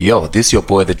Yo, this your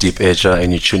boy, the Deep Asia,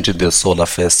 and you tuned to the Soul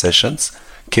Affairs sessions.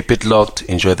 Keep it locked,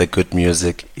 enjoy the good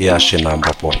music. Iashi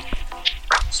number boy.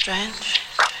 Strange.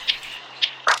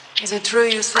 Is it true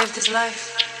you saved his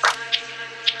life?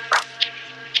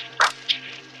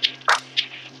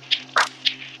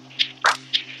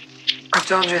 Who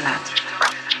told you that?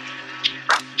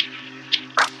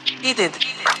 He did.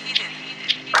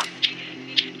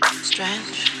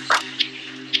 Strange.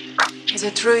 Is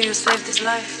it true you saved his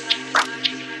life?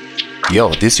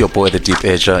 Yo, this your boy, the Deep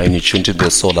Asia, and you tuned to the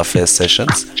Soul Affairs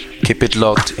sessions. Keep it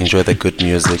locked, enjoy the good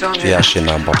music. Iashi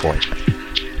number boy.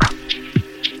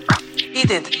 He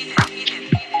did.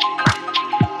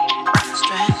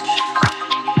 Strange.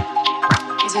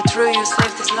 Is it true you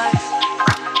saved his life?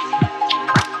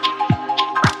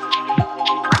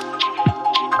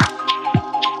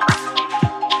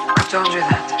 Who told you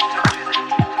that?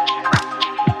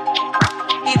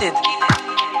 He did.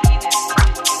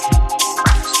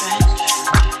 Strange.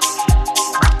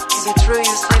 Is it true you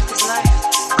saved his life?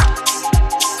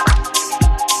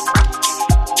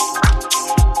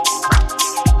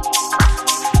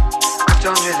 Who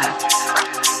told you that?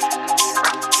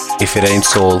 If it ain't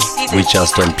soul, we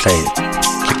just don't play it.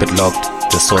 Keep it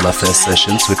locked, the Soul Affairs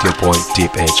sessions with your boy,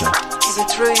 Deep Asia. Is it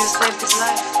true you saved his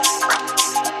life?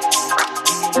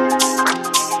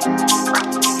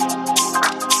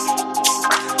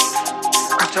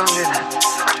 Who told you that?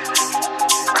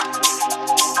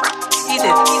 He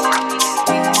did.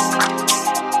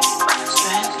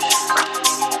 Strange.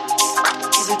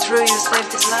 Is it true you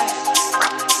saved his life?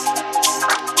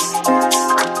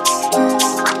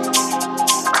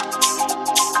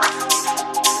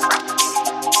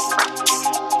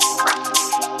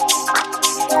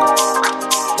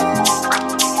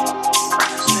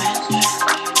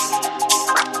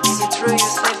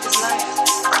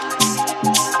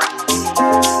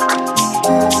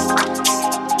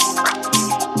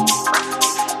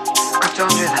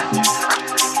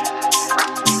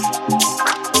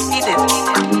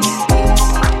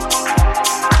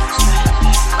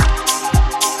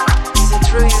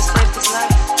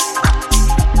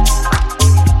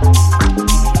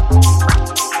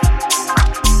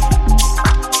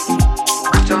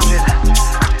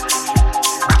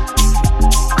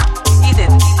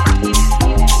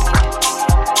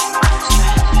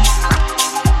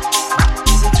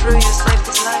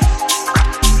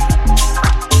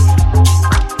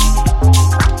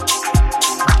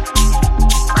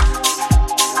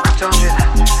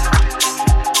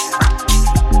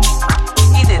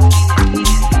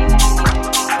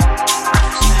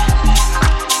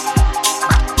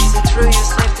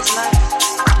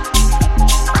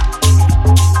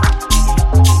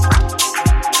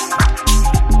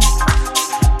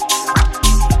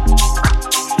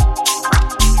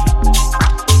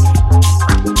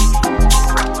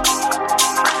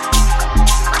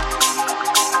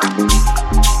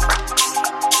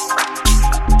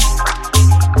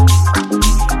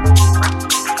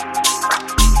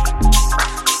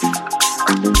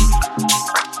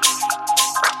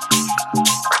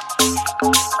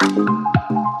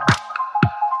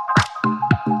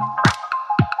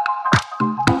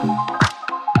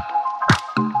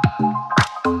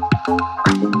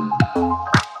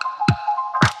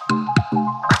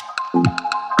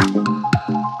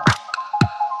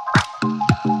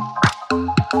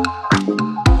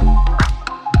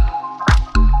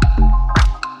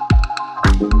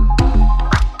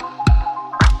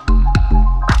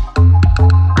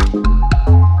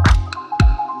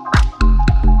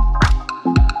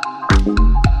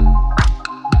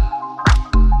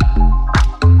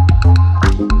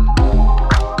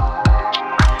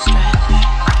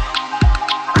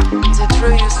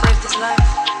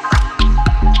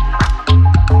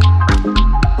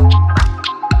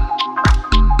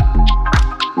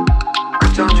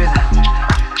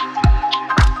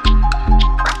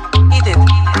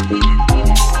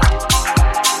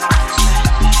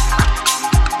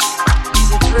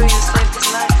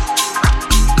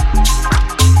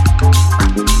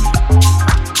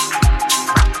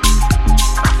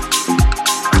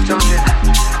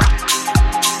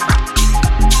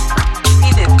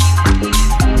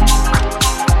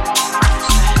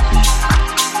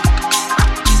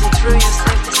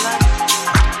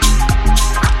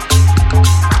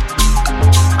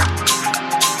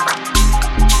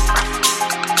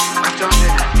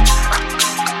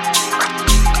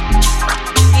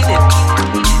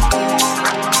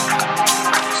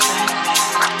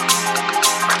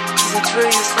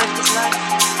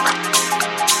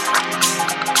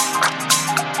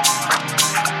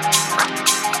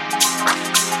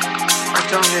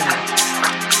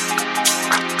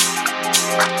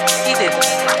 He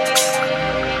did.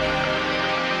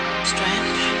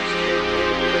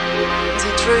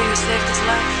 you saved his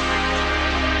life?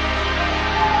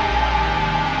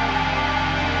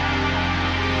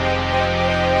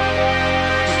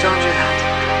 He told you that.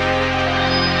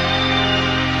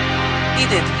 He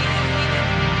did.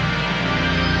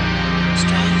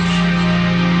 Strange.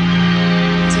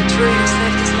 Is it true you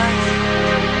saved his life?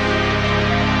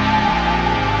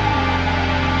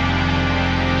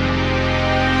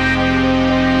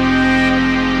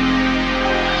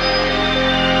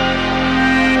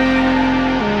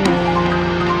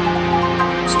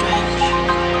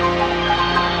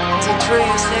 True,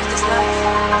 you saved his life.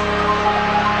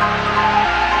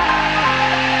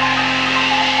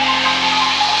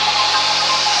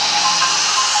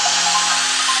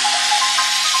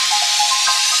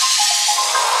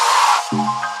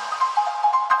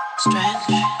 Strange.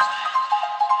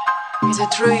 Is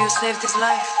it true you saved his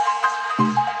life?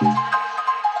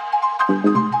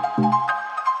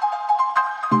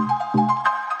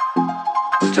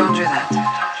 Who told you that?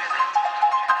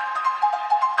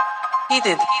 He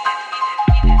did.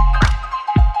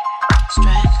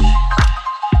 Strange.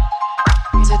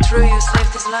 Is it true you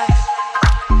saved his life?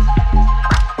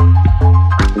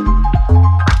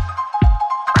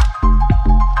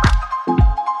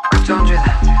 Who told you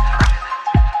that?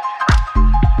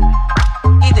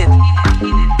 He did.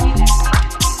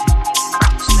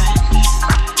 Strange.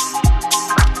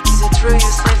 Is it true you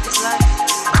saved his life?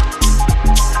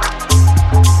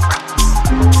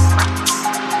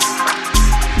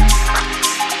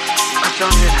 Who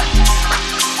told you that?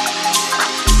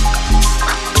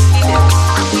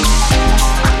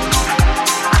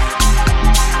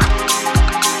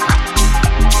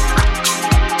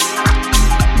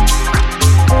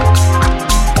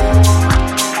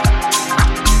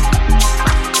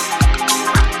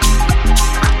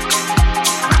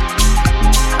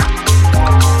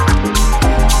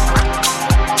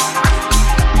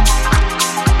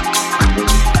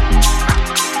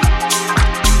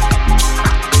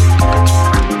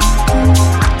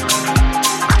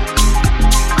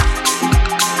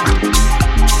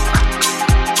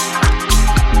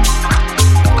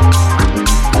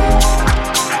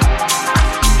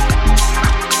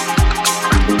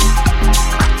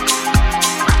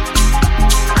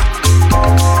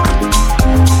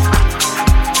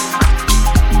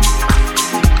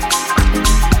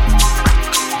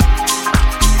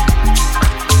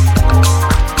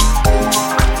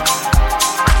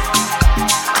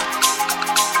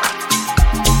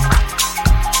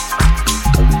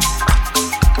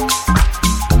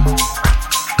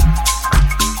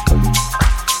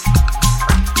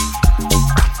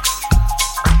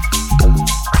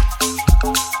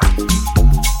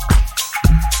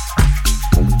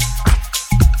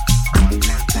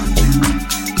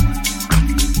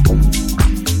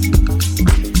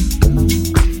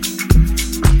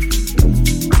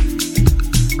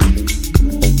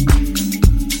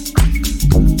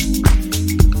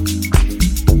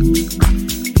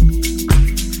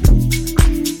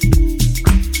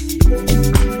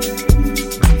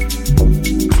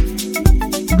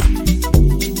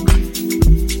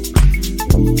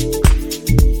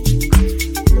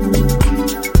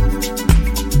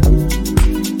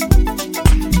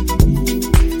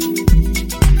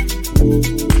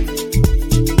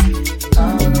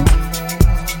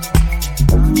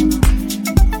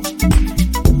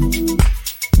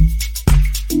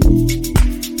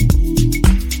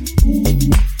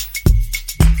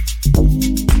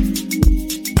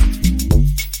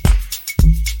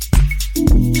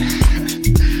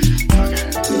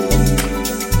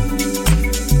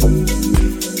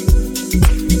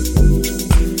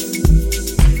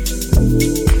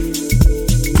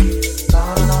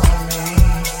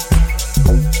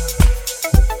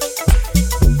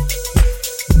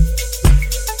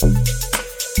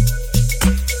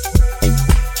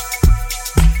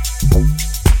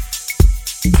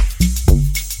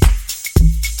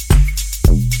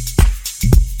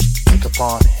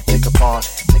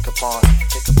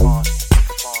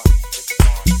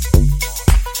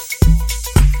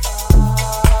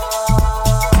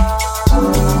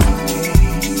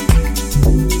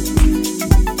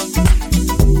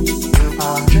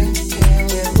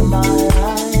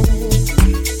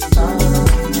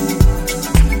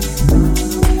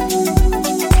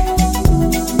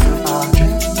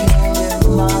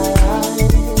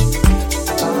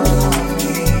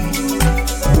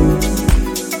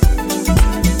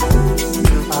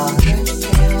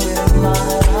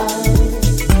 my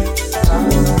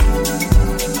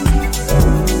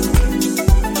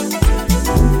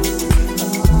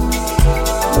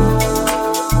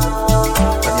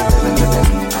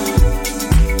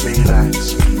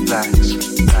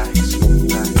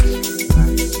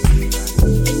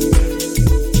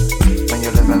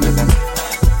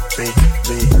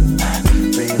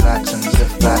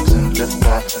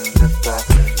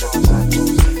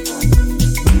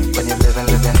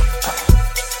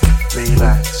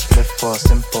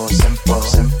simple, simple,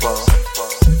 simple.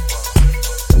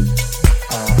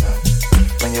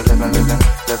 When you're living, living,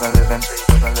 living, living,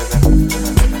 living, living,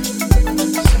 living, living.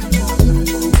 Simple,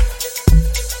 simple.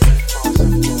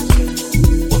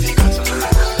 What have you got to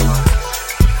lose?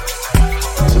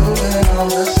 Doing all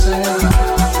the same.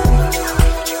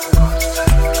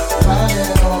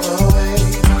 Flying all the way.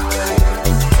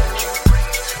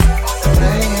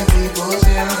 Playing people's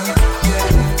games.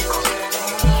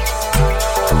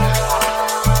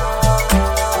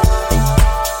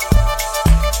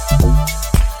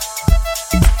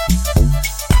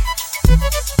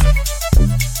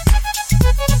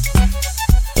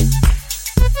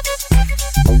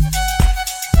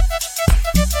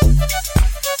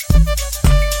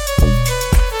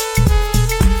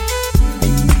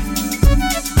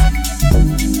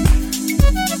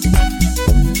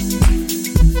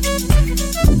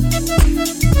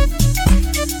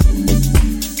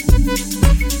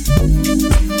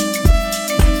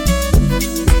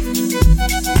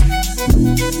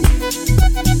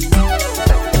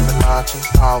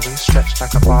 Always stretched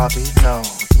like a Barbie. No,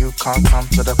 you can't come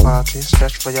to the party.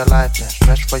 Stretch for your life, yeah.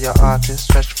 Stretch for your artist.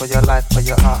 Stretch for your life, for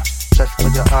your art. Stretch for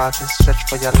your artist. Stretch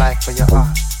for your life, for your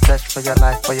art. Stretch for your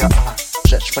life, for your art.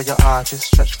 Stretch for your artist.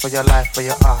 Stretch for your life, for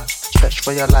your art. Stretch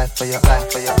for your life, for your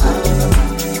life, for your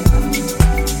art.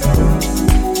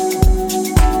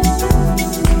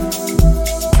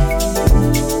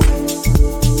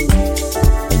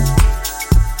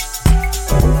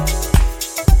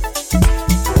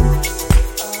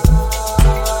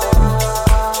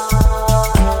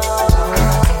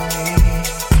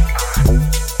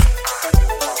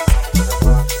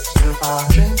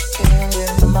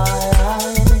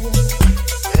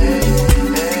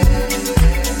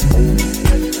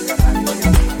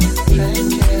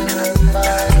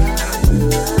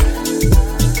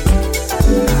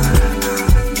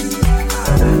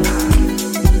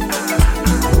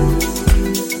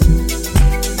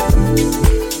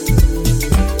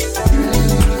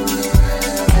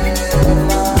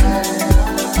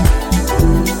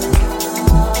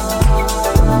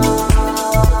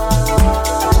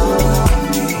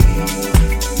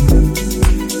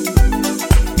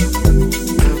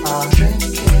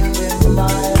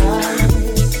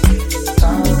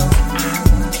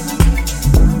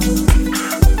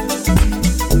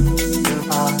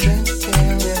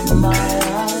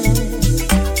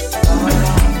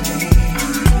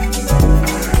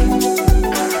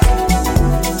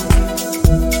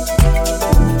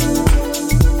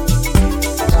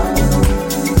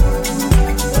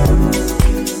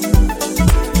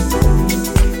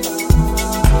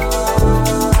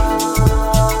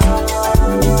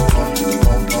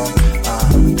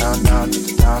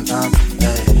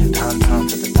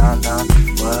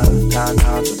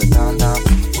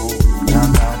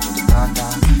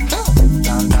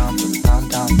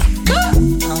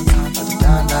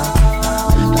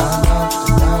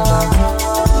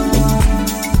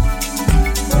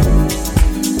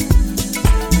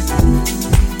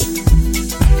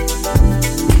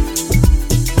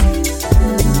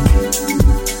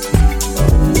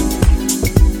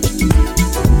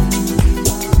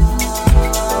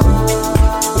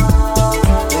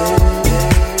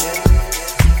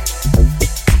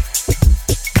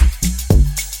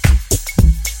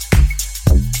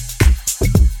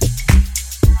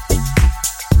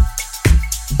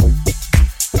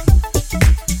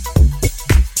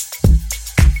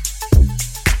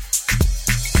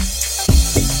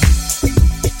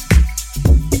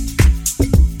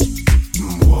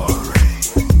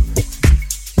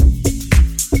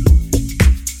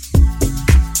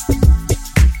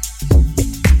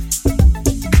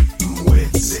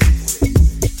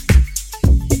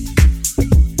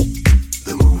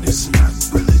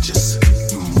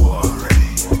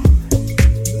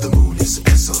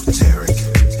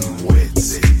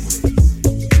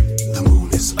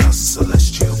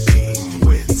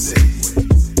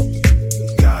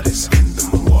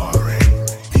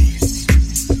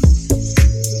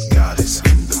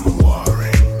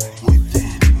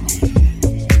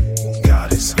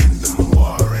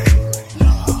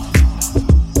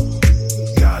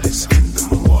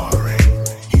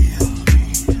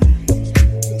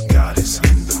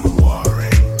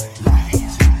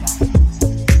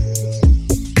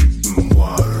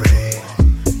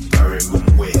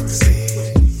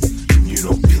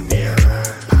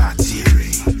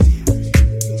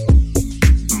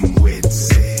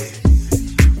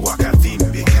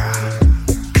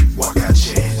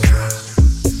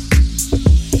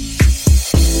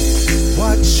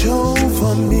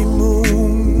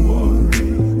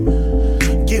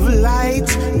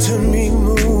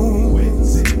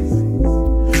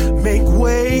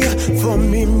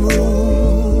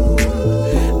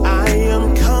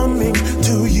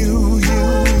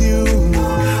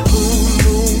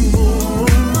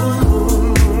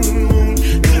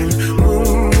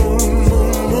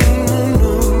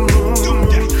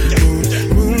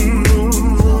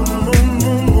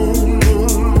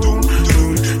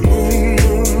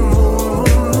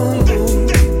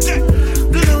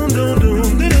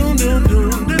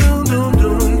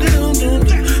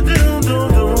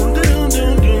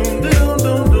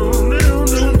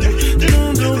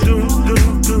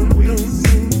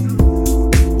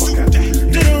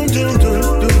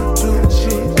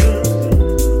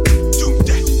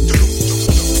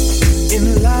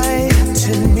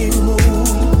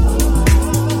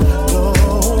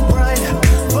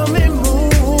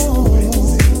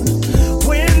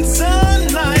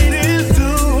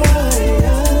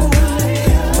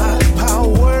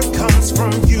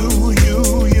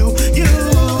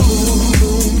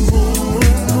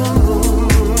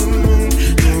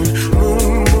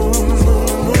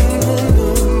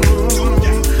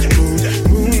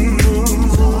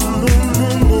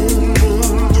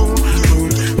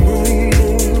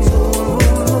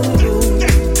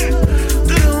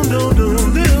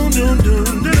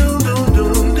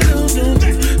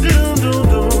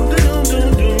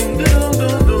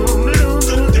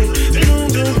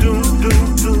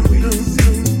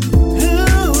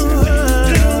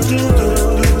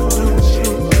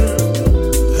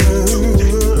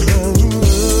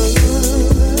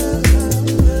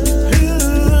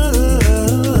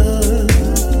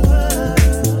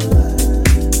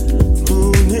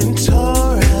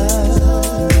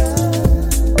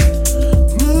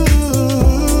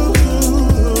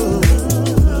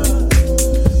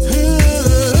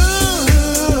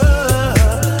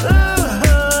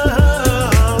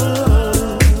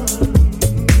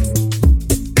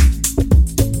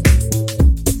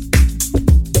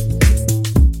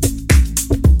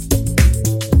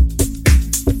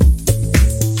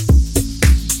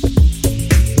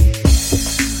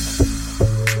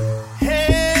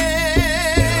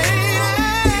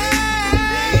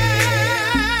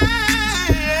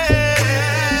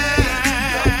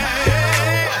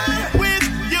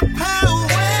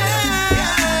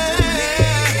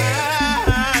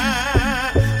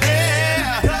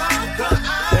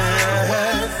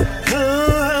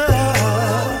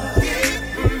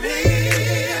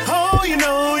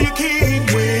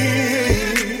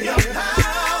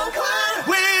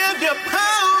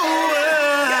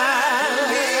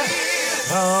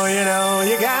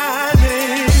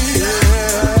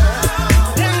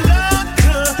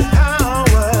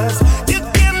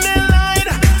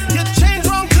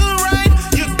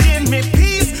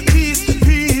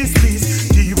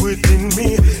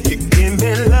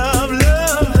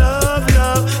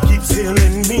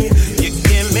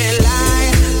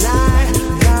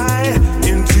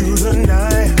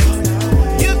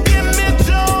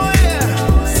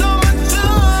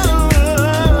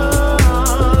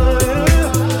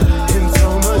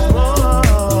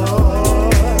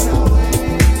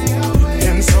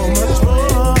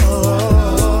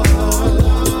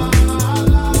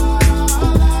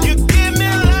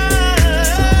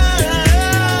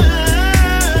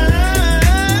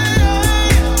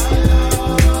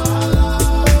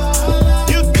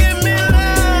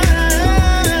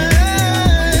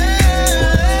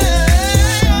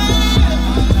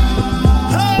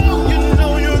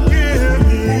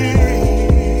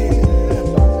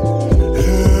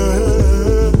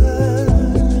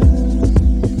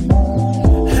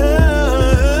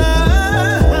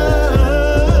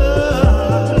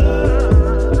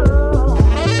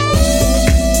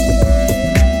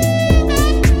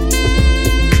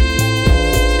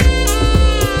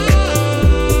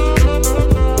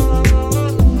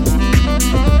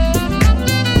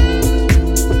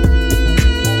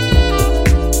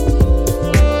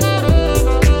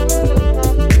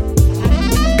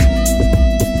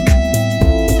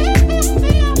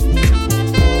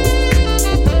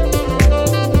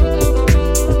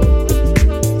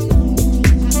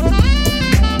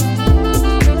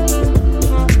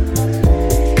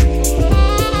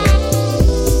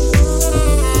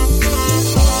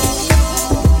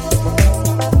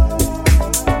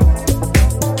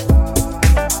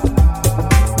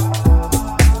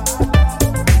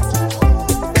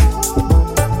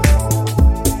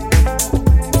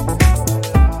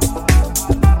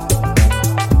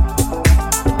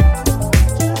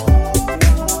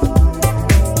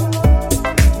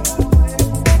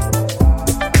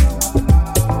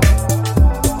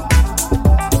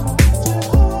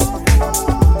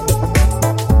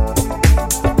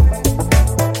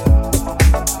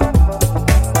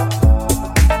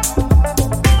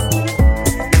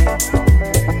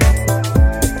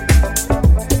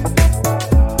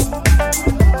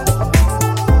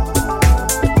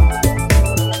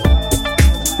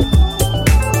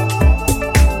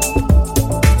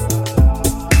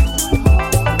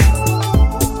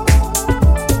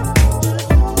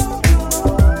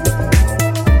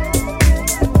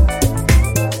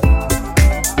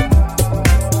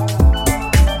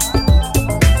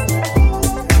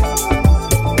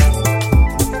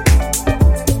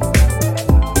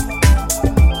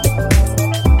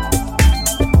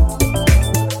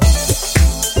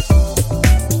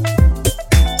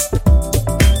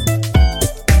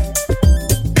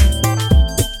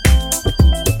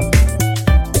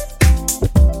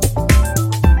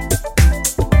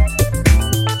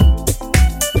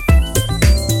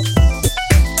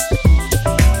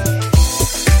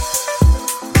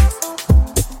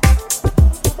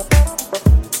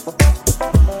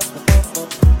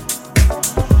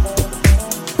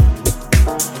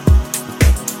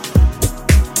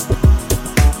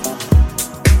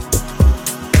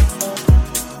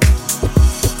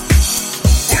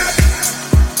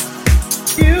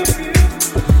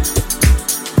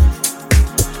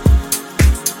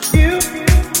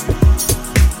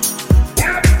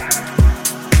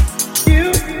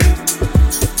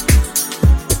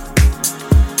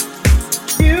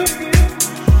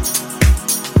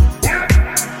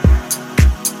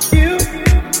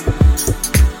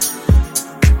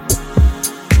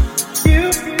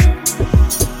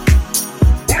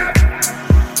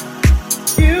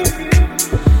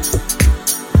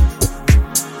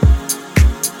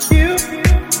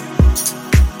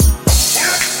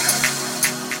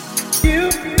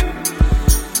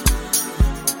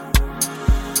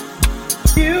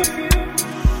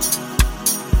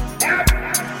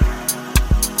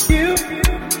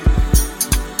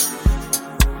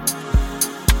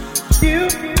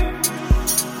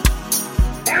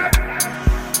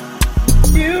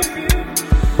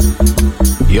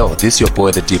 Yo, this is your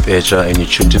boy the Deep Edger and you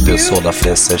tune to the Solar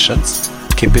Flare Sessions.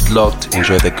 Keep it locked,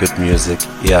 enjoy the good music.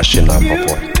 Yashi number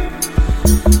boy.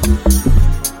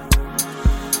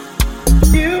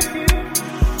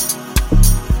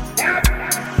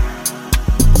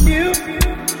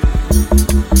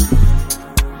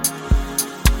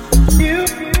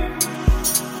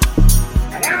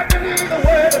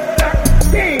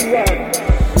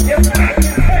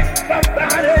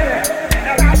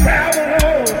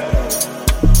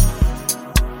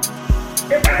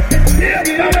 If I can tell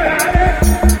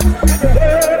somebody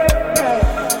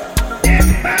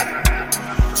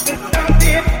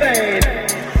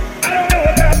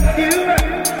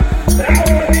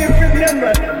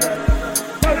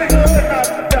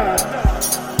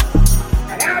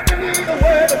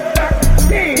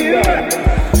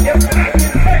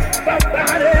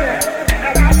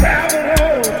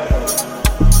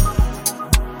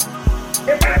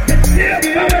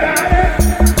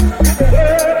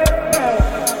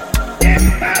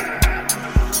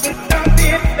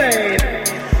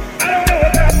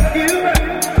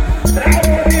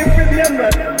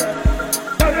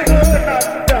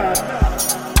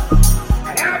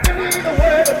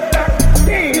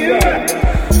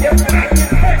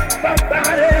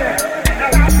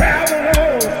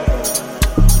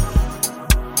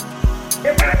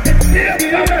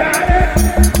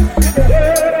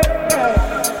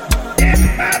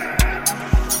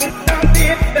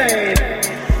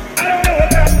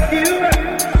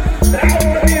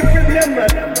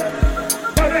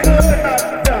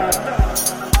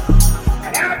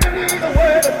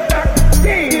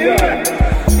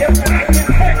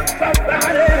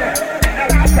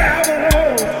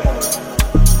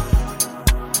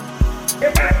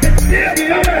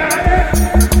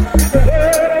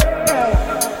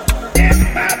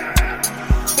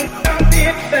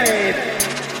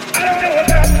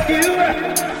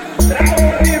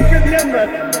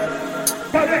You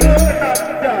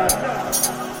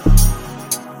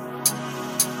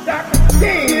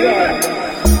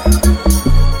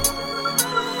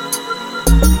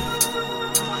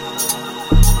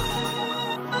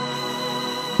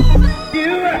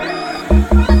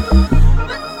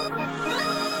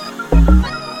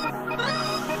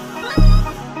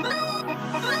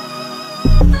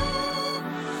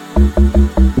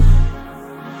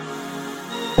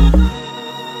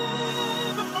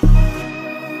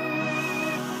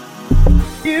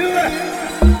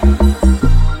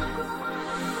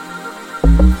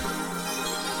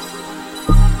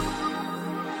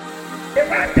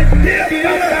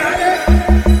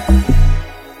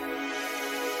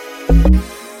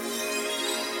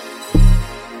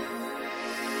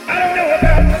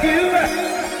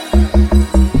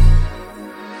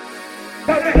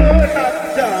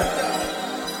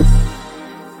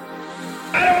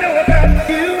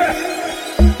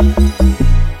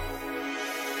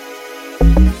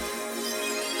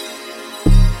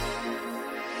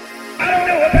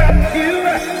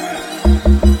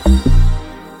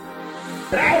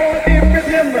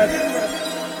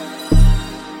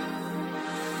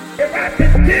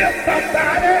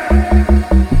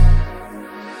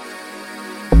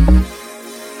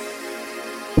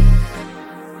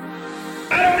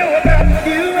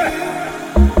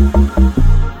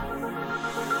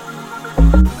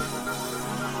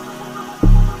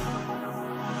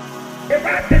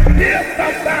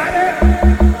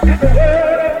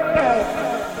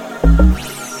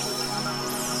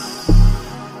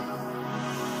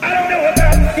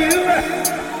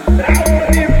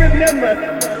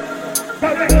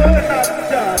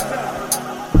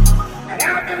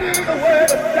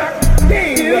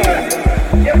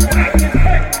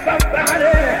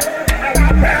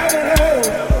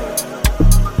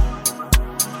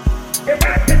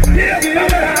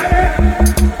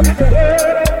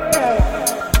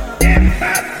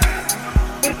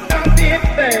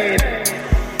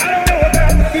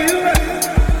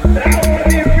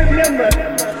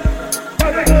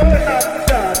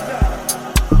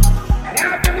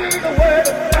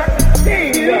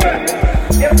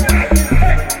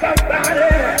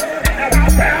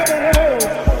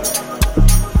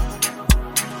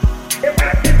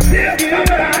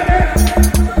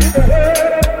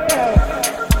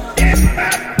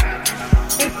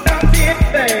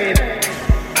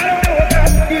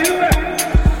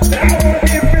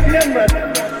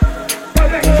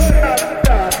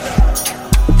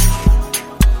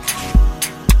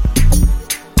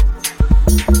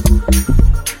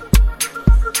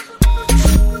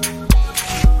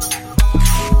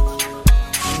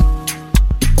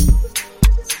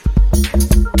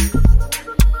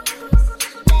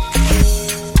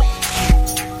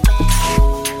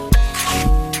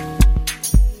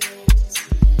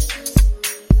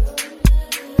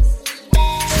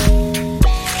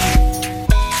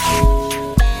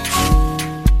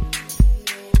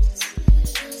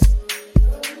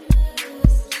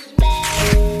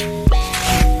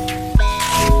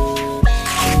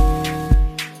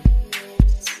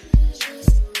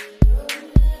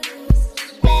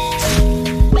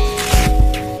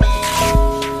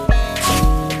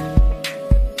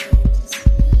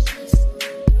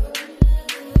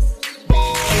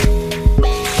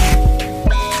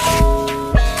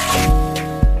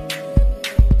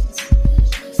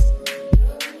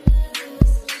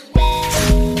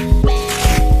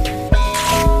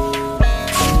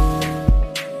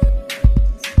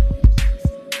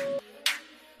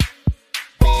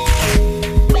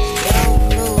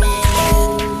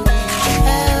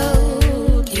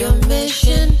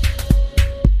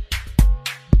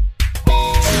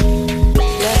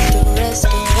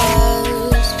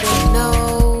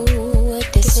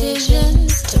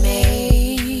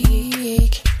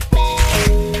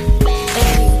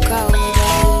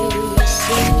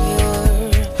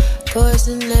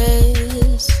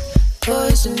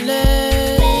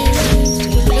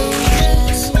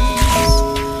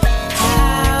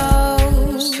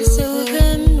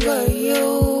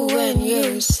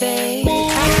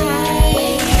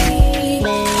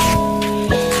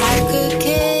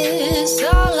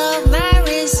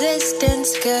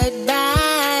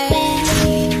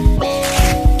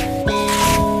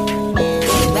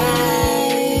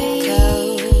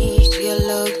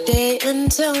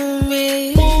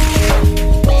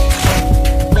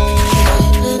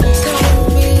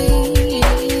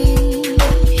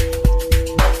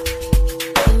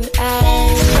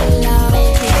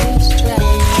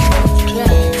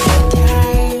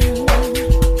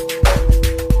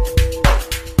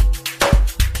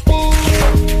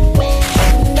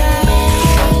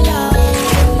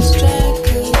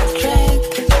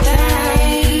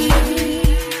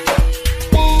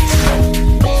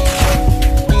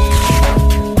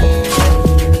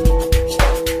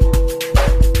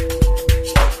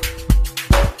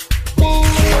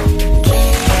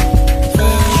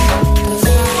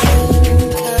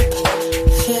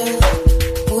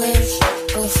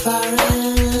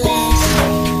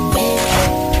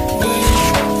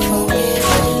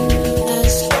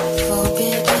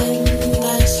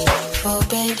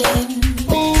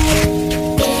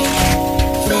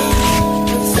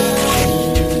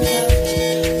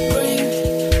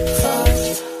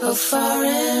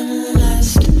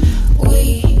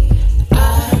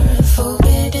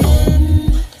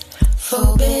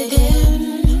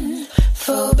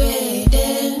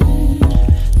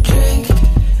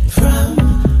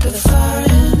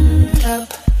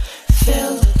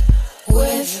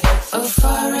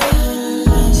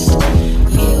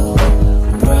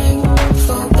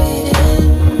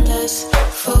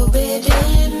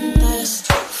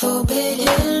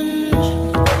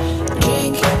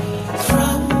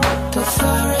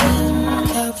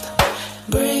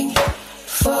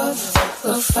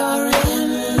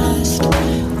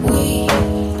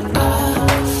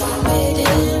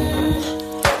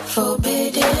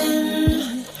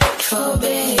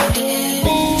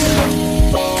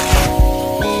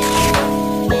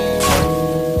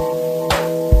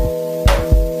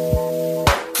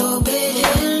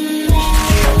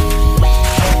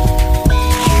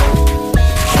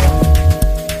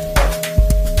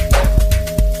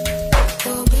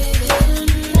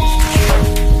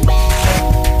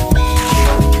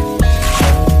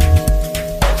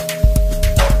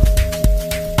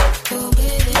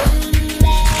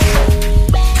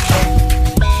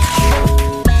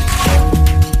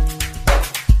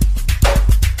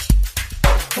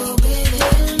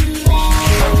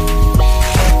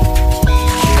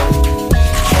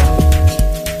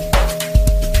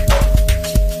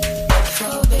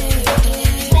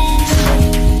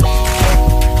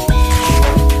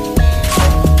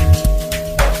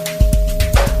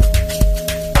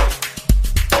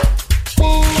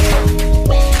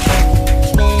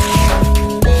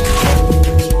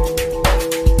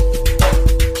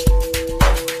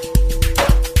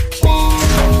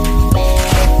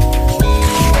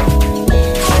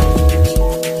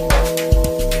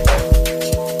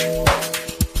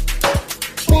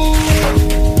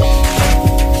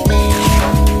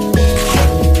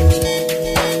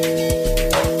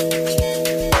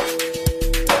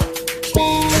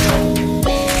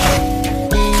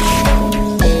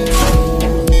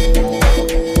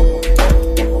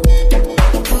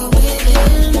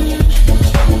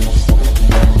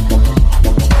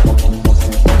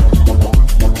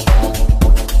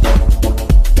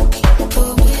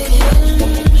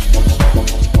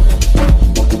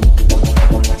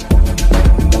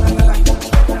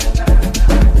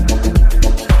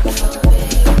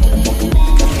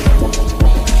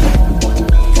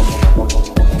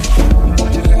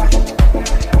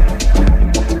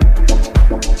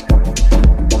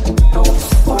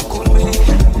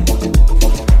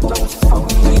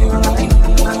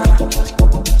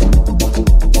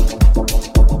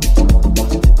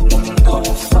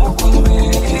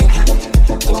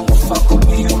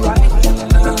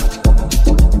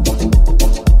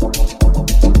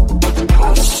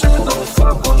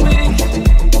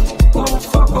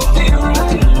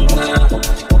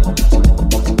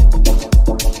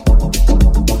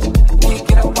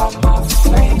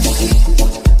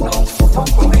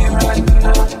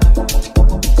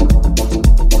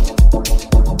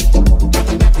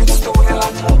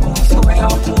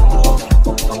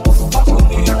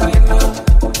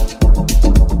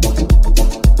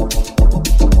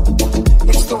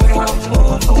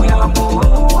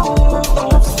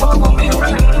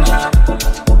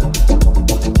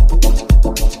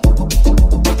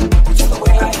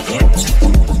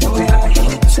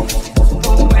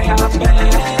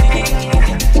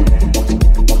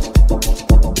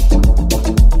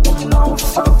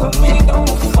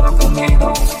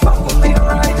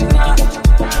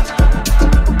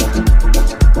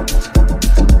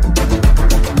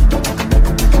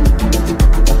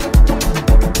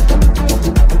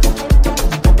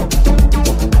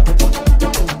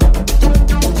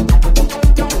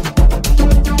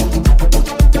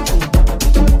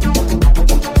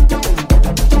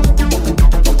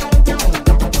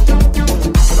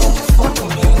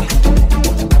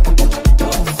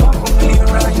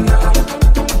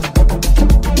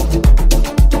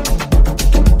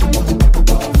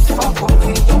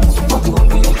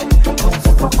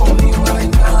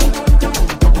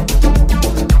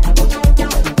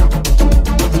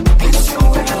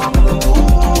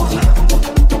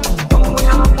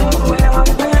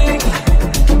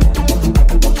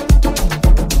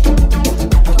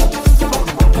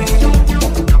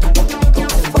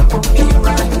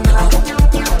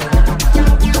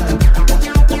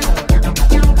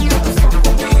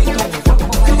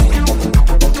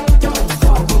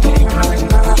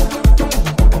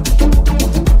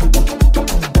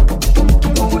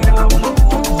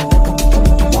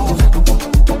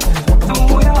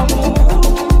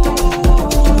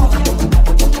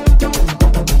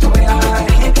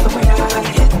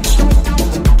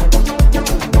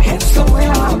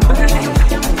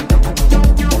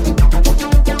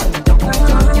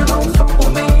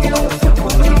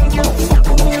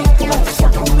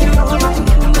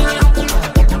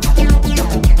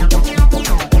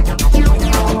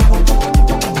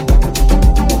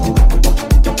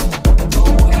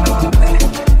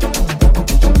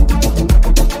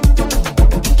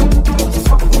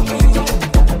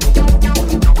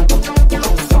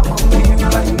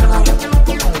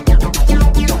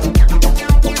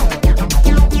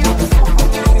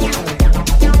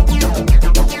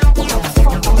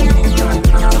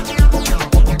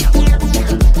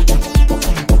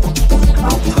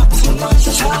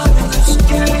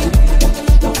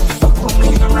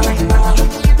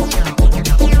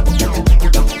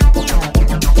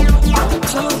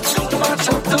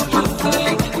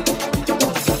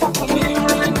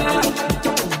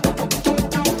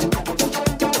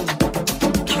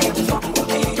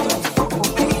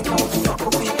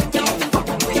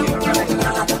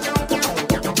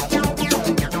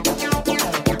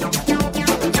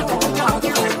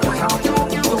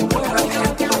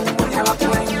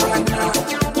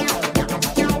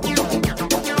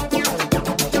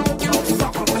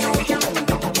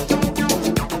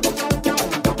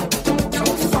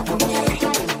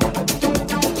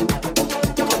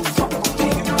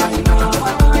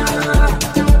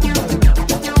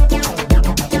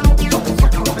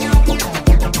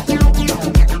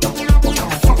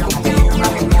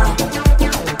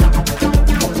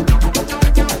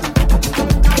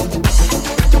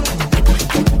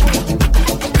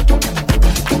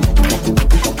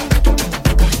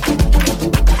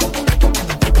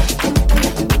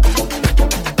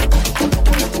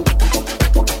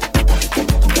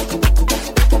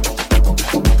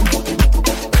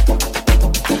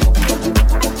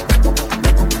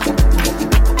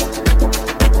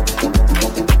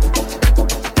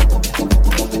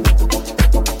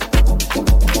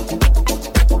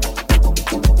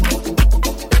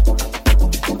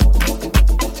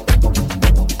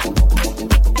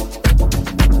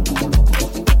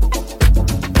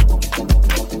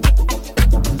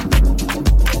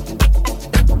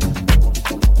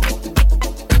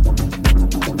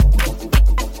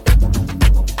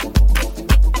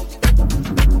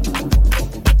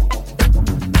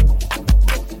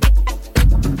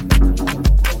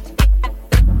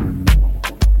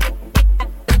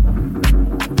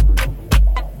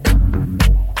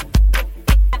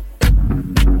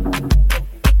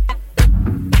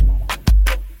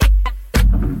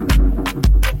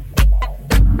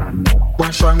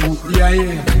Mashangu iaye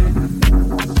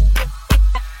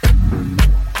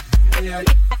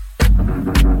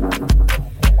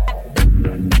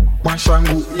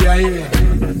Mashangu iaye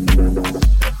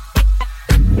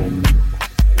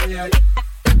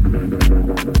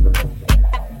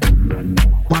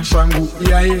Mashangu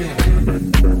iaye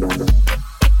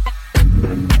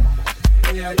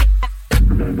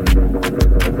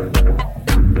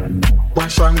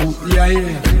Mashangu iaye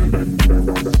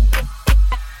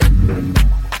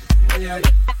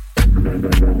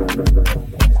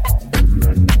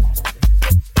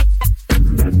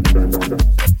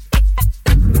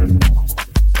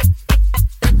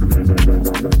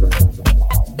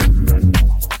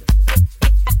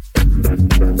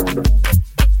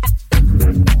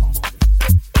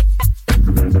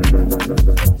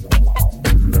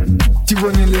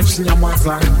Tivonele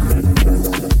Nyamazana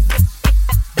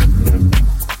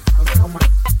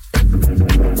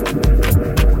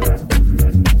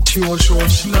Chiosho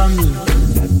Shilami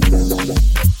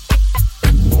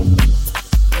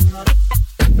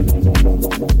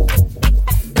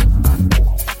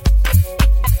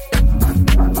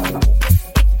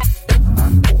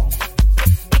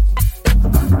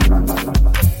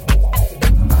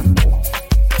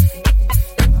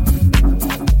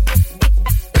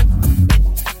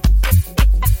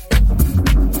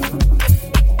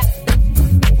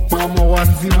Mama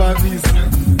wanziva visa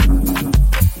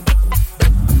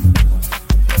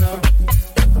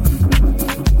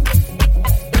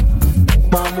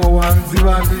Mama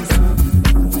wanziva visa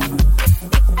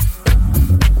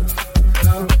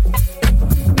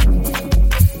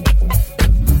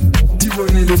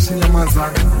Tivonele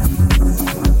Nyamazana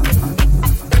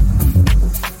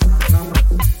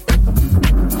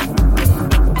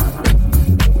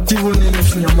Tivonele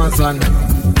Nyamazana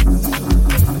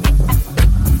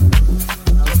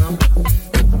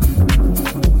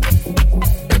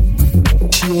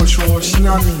Chiosho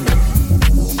Shinami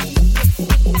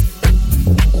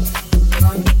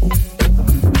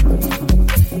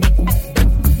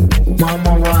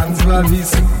Mama wanziva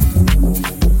visa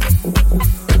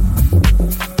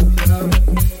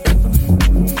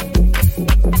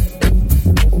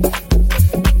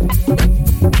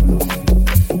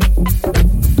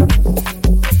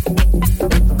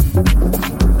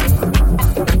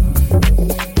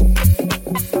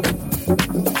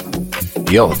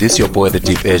Yo, this is your boy the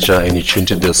Deep Asia and you tuned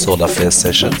to the Soul Affairs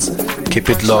sessions. Keep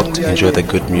it locked, enjoy the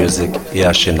good music.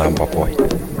 Yashi Number Boy.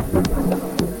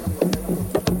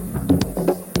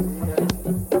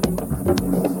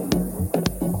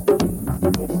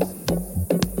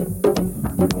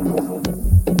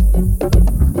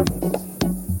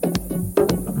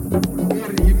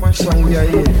 Mashangu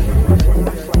iaye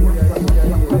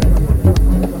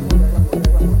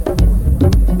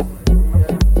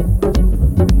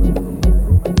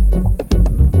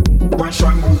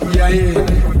Mashangu iaye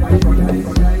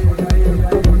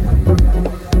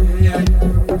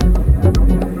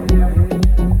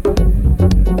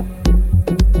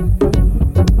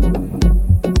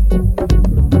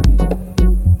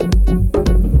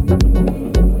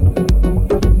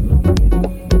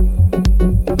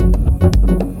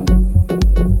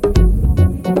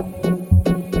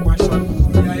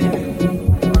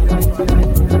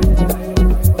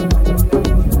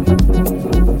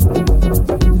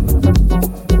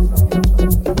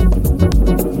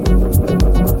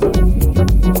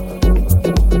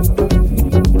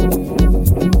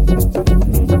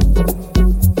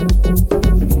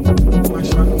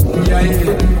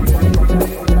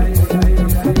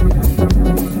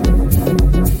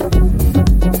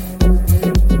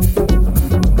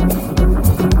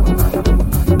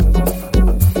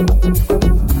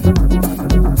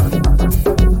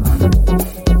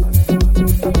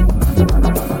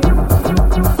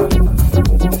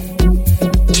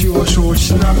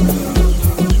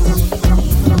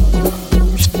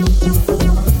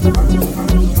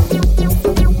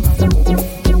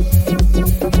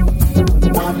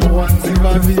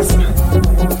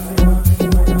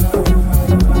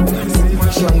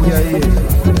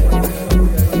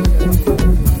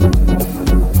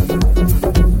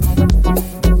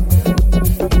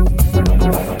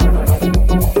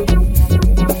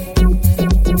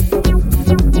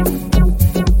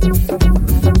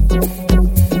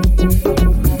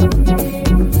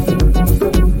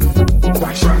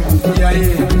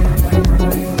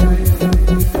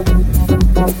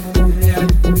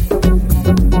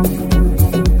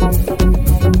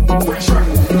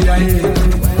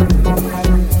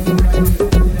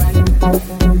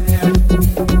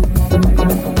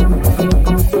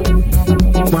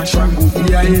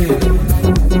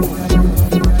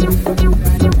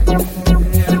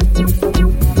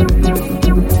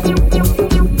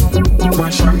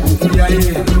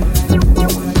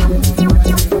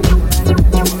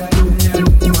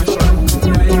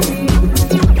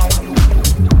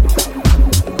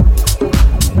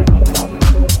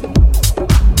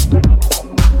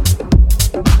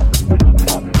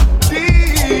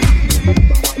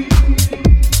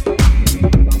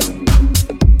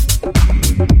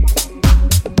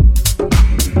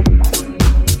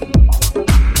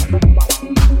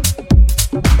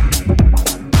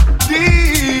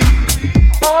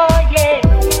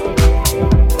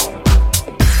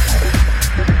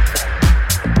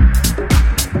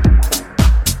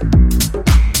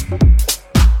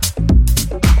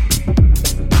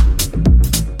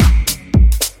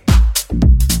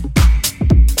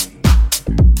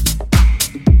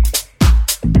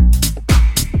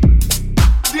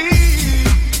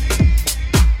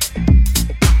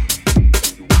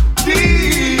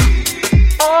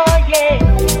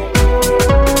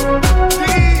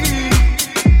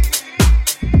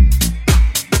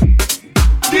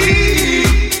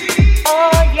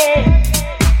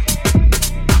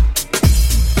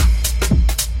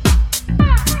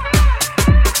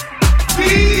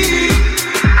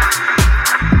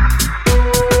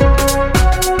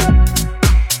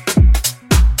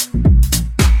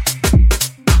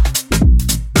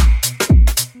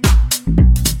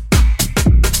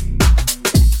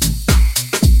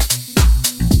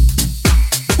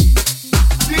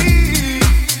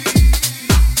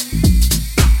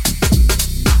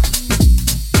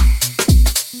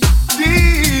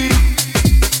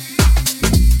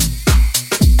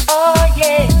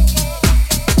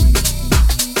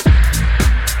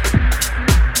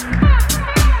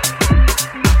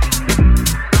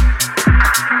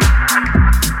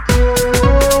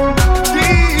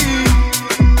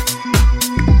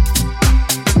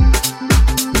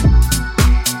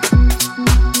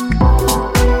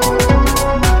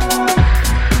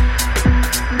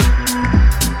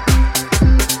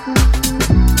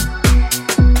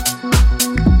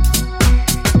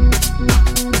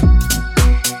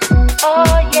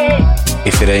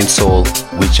If it ain't soul,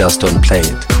 we just don't play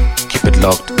it. Keep it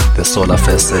locked, the Solar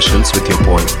Fest sessions with your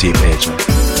boy Deep Asia.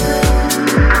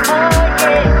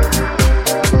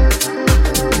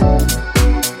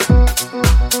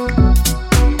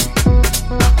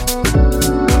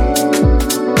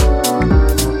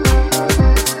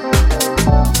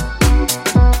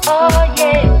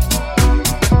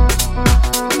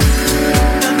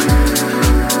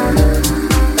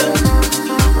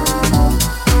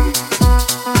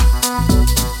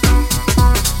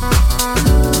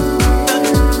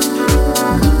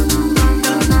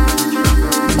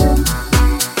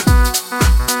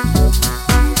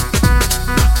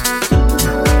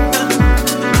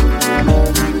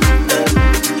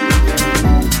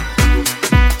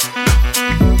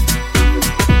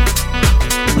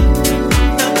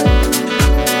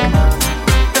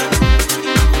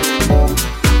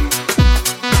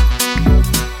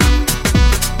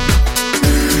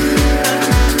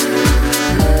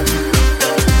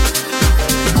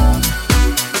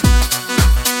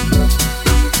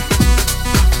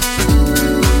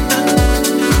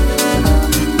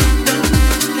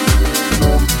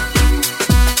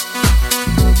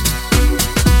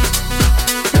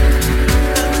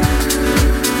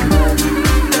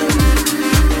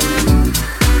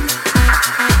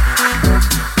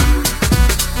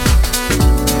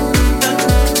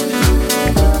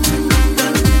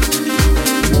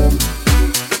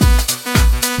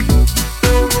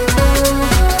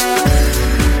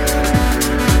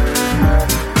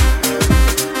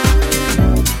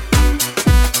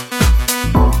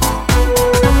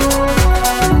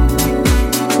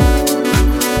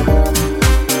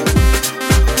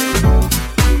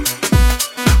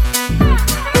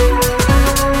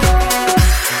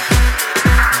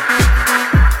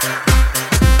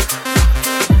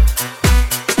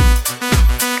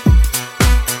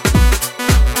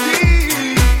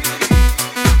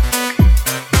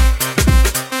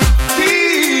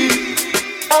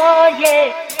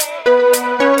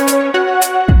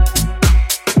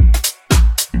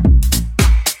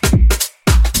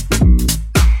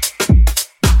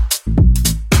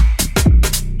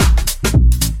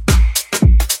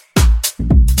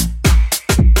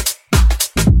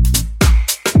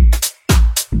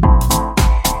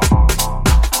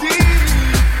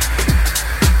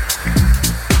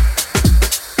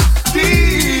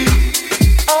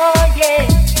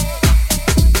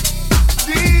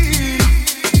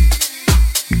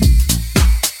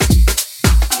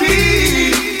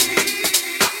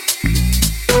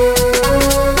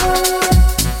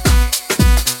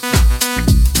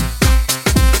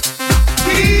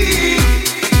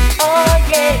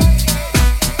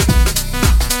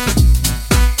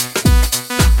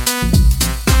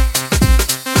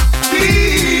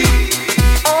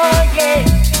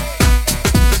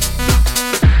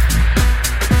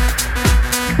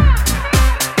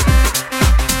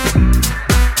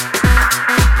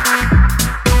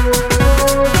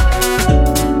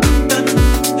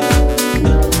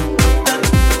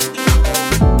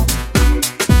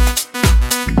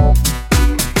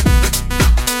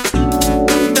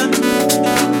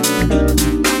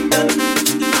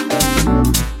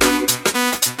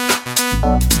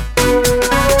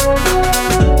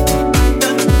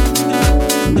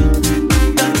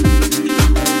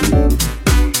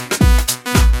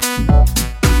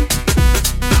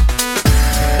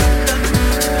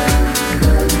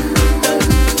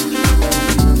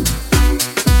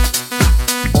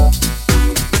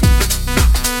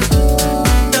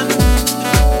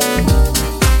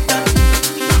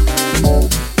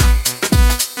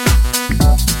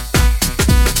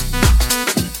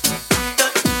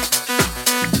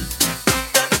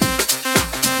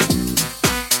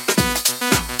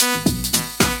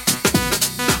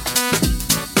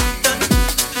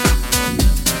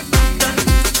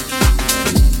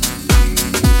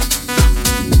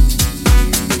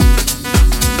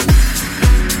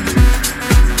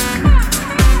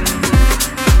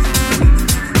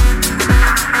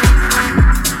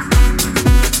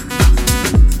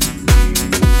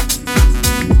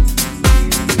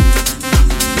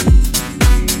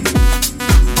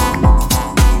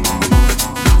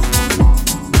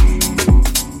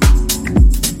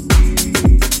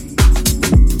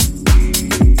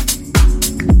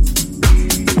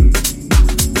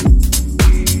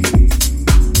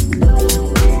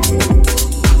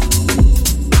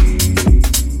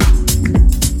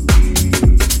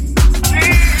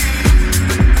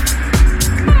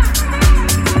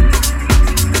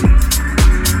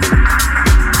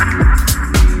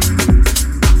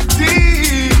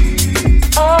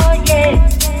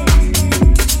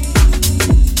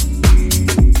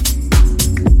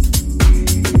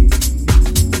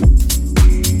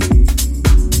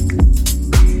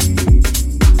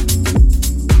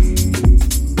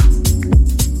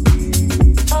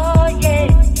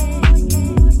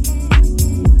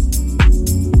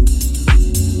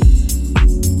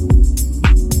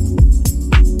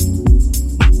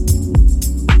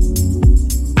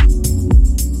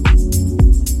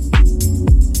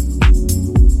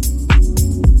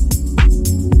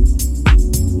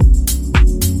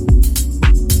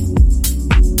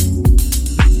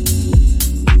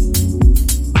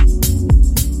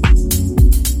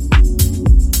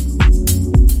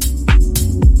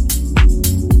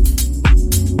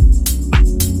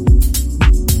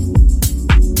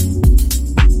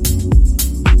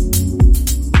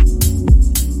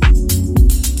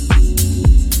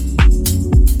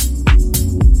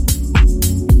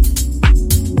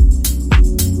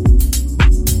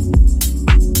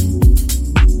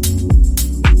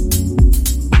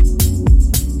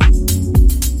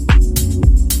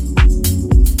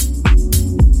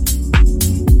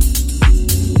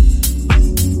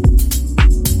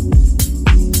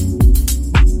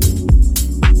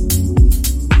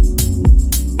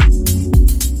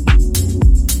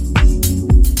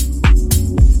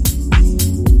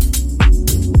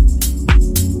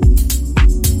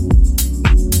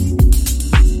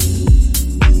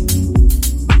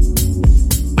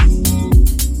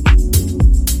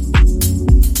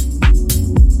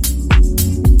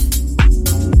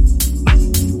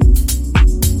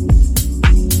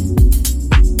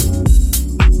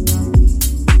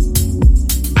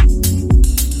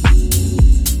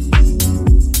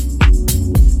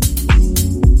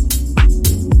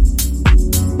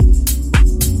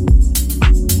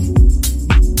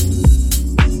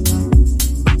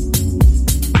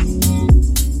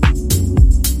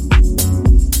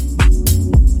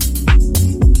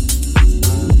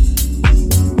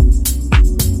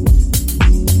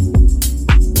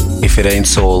 if it ain't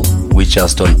soul, we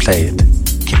just don't play it.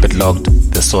 Keep it locked,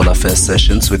 the Solar Fest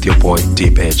sessions with your boy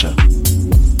Deep Asia.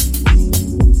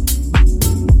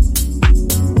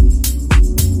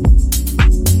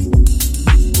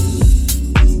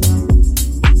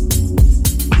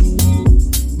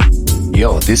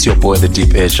 Yo, this your boy the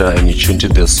Deep Asia and you tuned to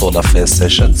the Solar Fest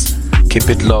sessions. Keep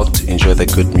it locked, enjoy the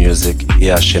good music.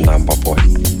 Yashi number boy.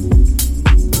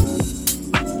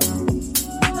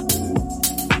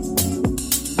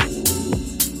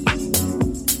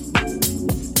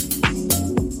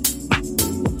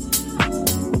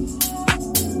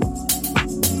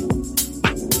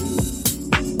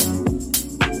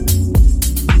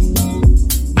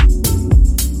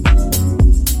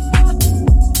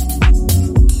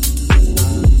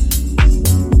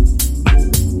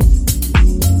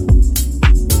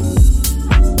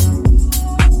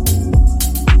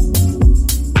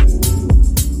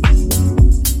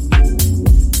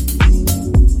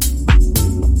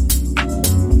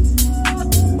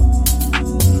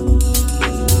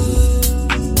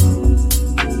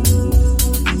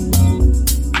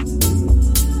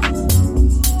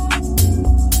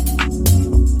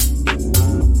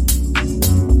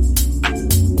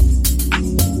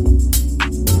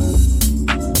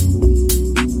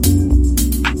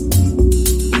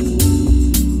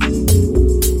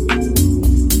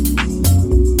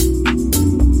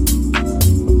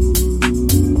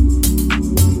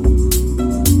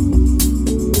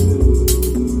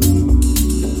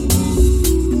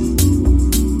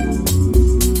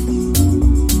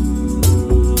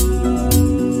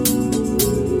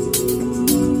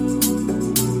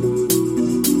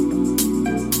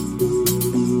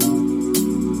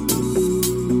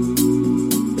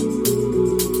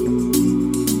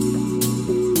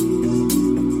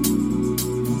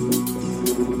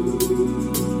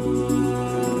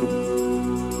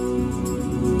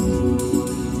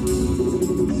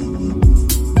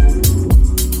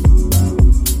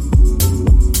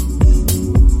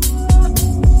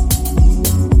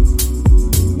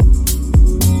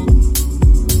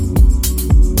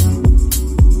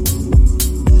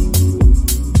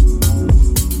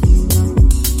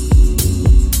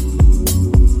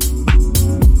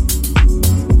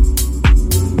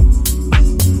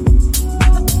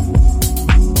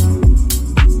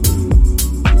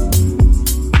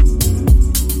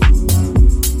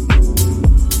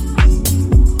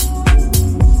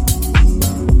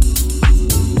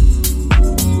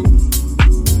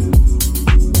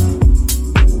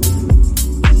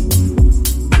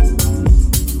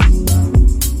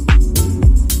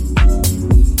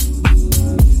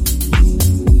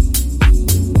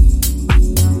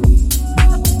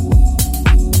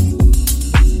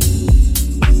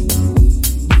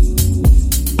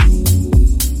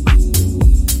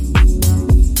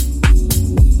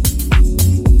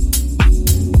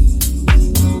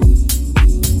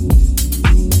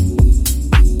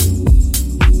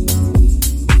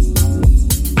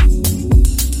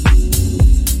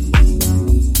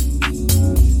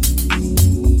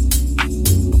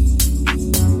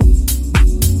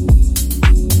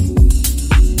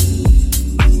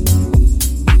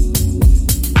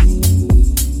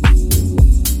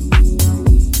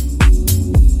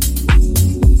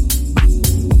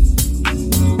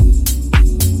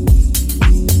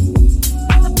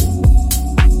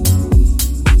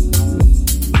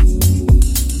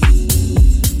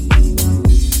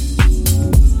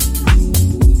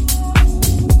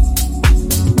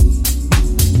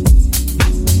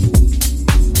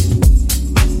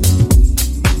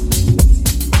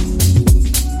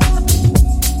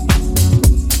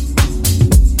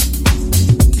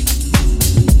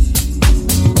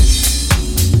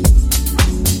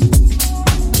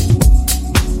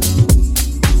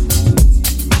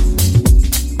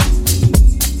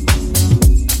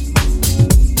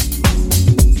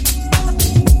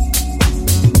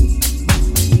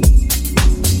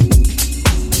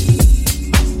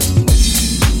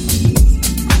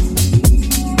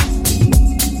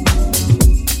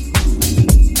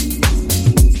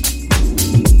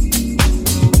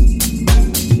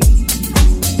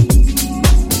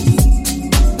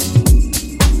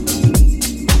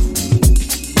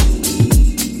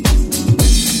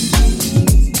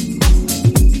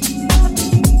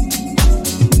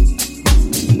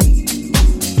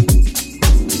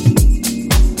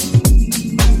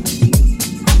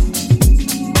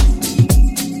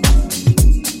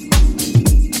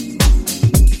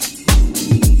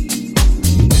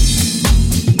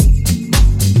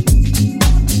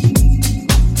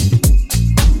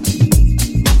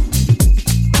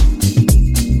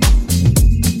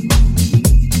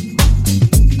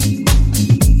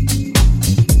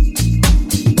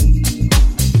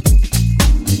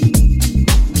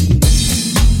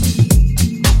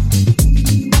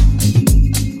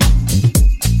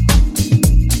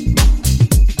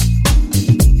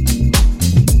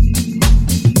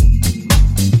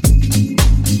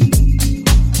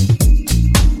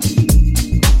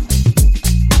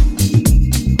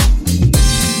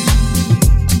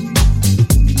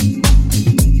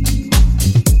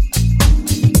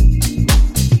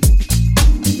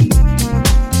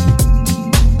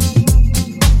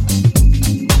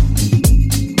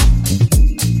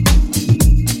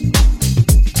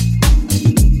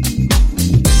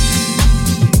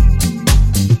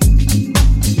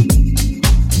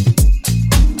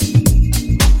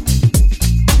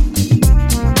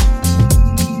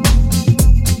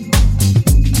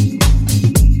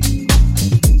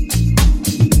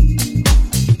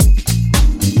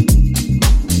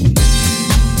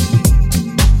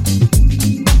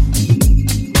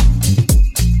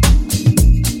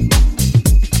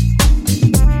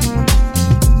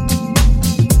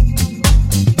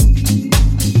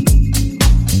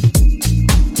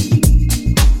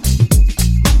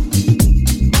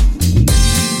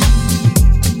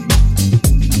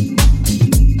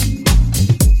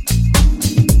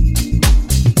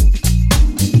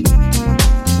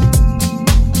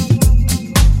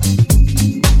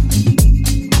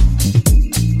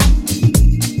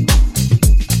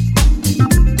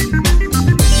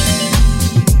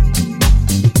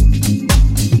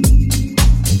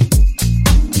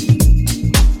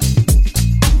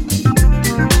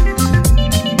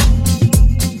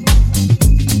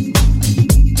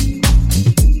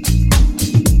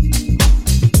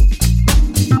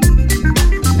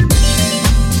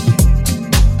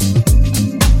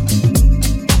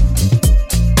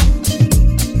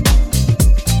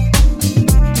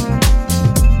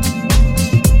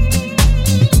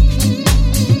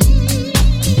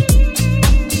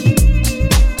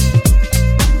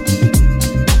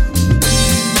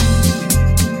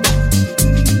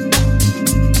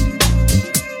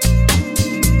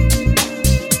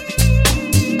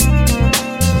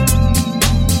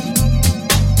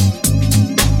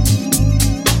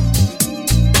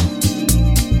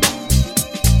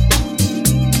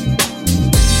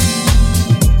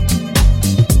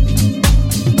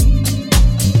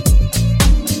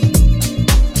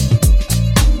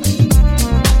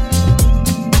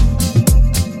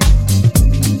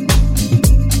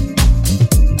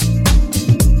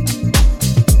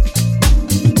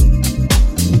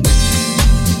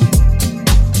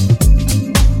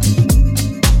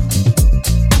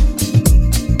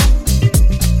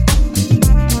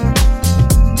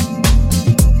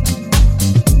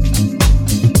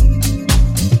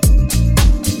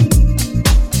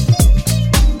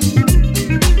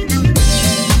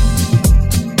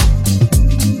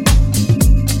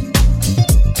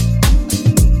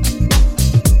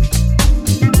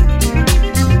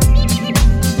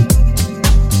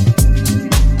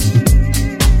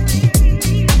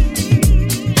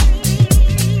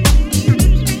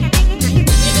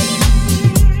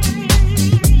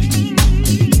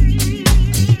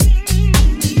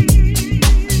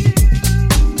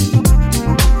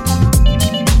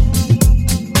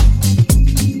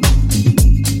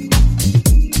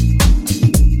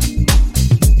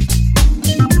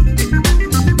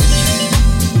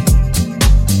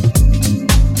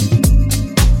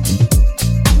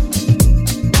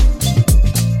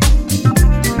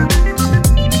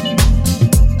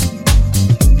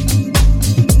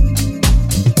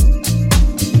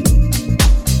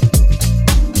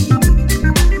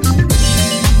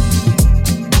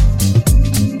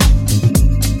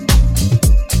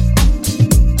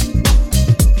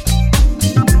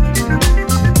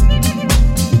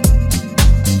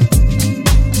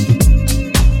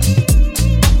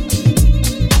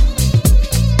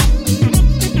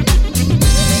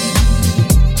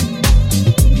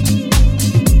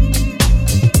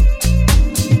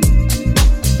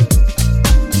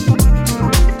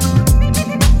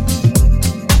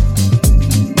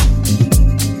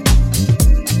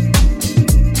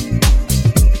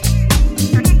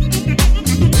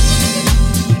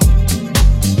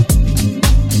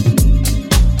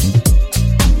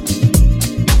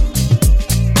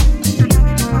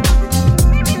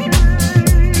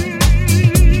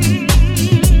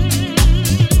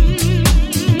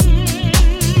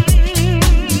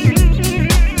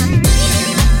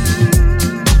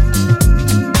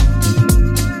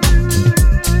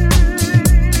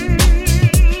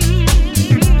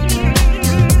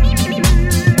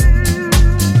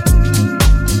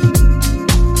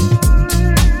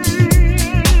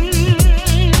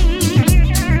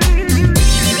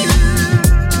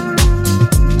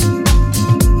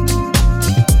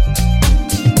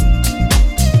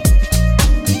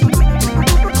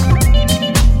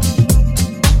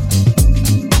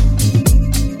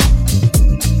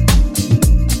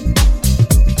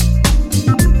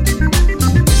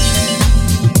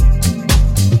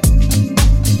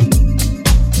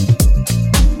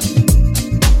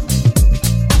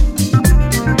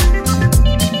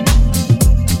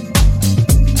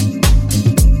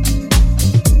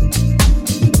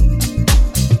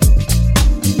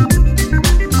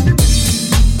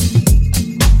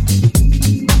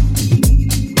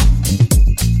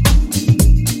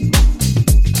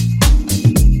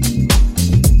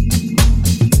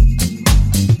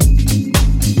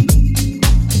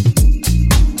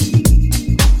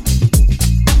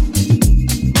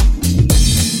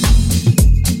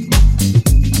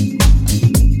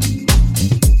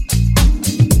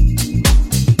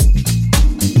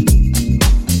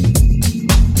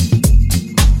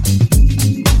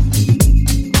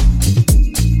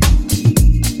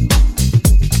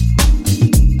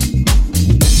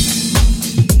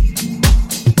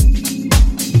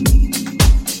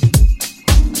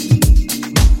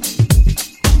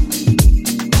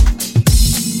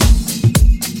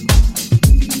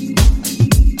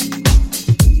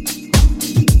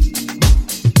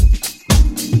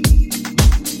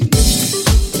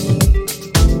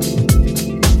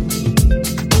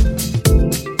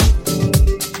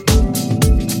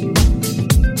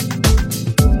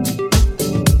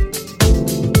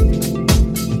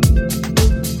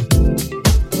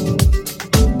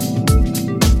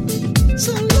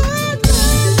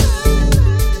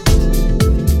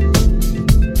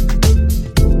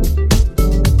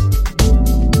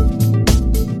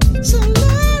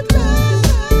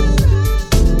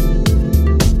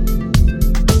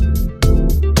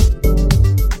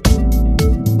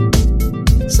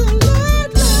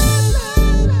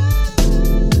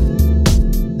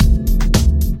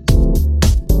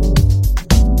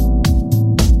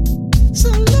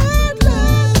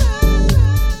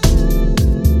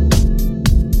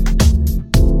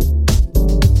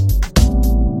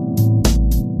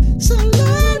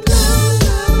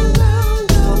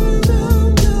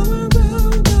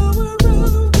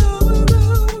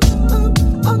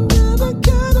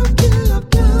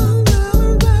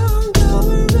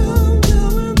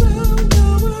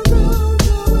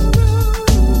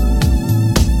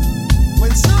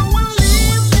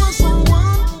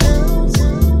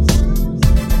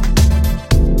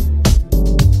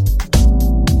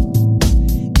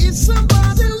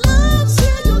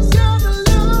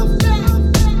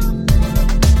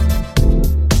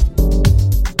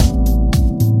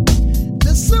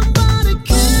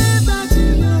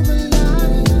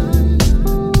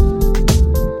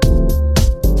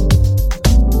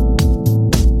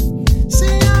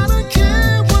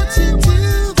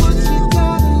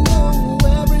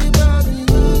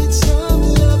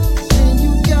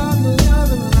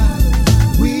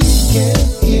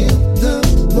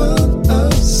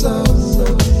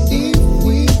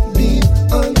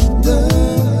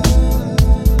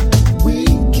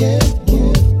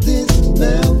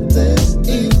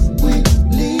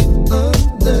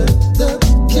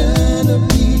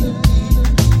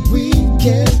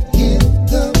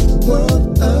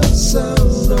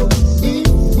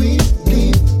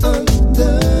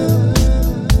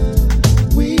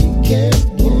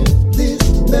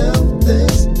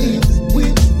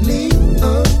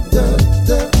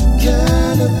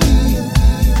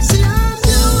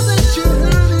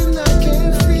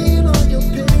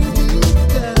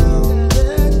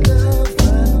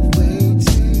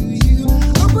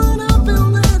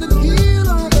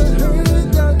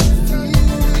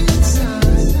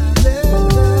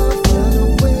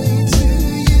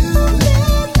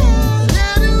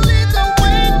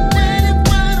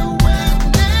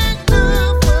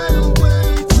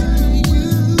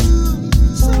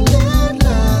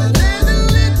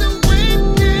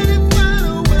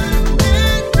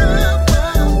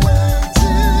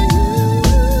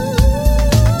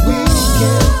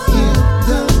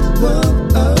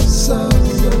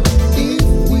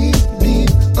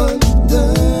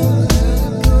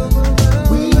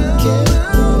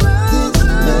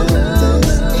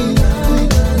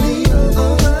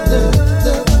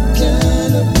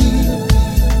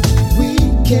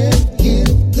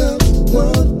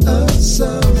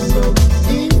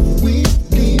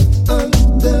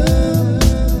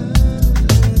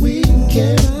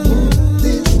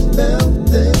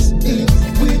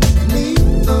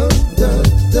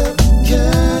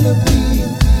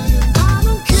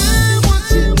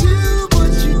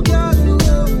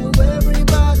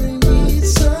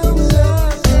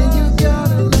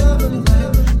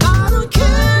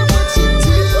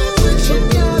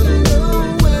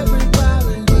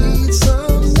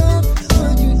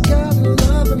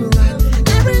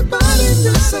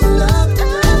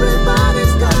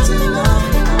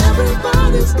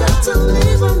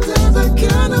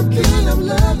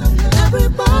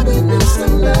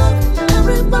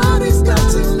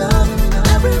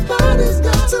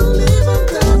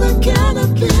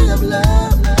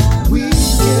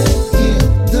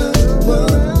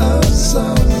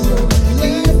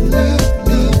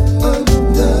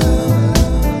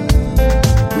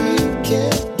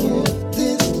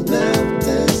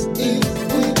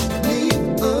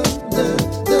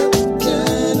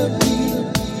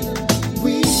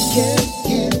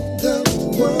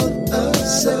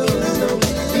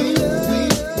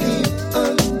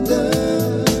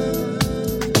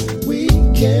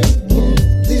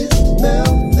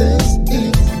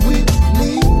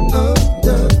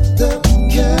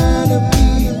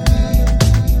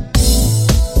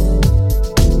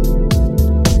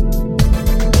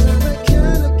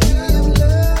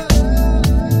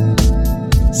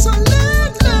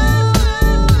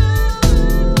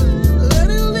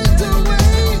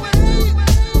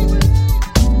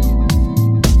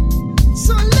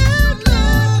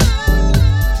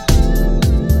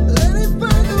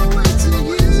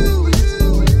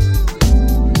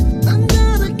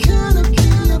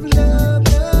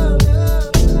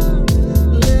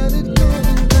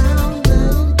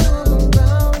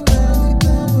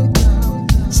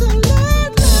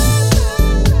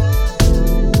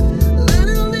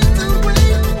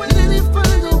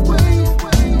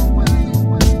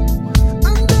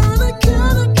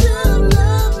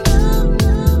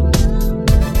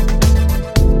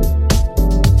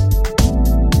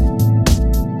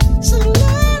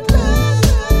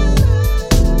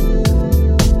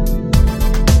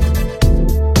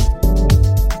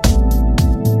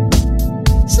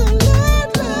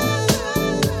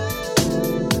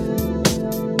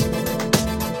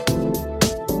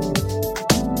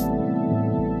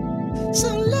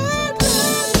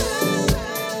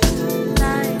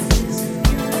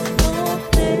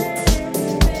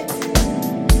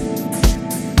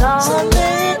 all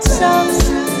its ups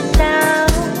and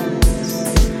downs,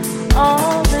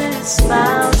 all its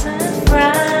smiles and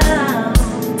frowns.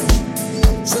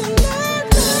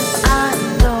 I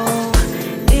know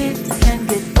it can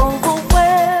get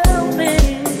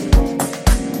overwhelming, and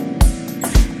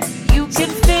you can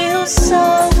feel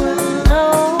so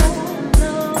alone,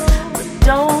 but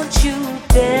don't you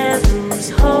dare lose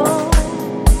hope.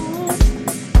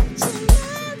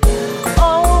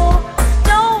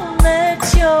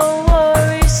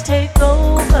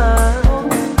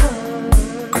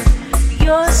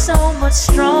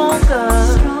 Stronger.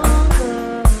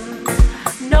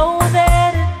 Know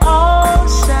that it all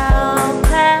shall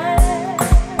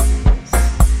pass.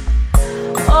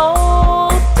 Oh,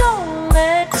 don't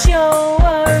let your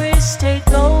worries take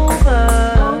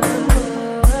over.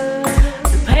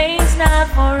 The pain's not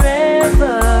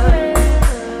forever.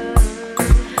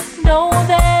 Know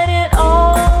that it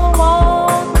all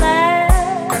won't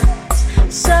last.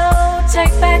 So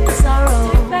take back the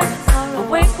sorrow.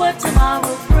 Await what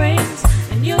tomorrow brings.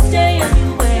 New day, a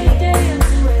new way,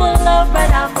 full of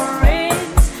bright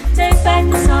offerings. Take back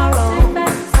the sorrow,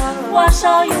 wash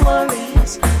all your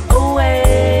worries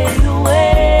away,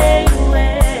 away,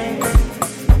 away.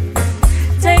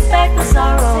 Take back the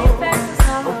sorrow,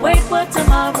 await what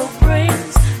tomorrow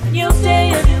brings. New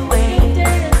day, a new way,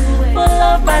 full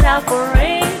of bright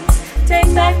offerings.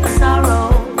 Take back the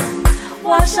sorrow,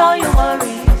 wash all your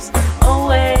worries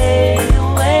away,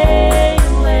 away,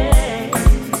 away.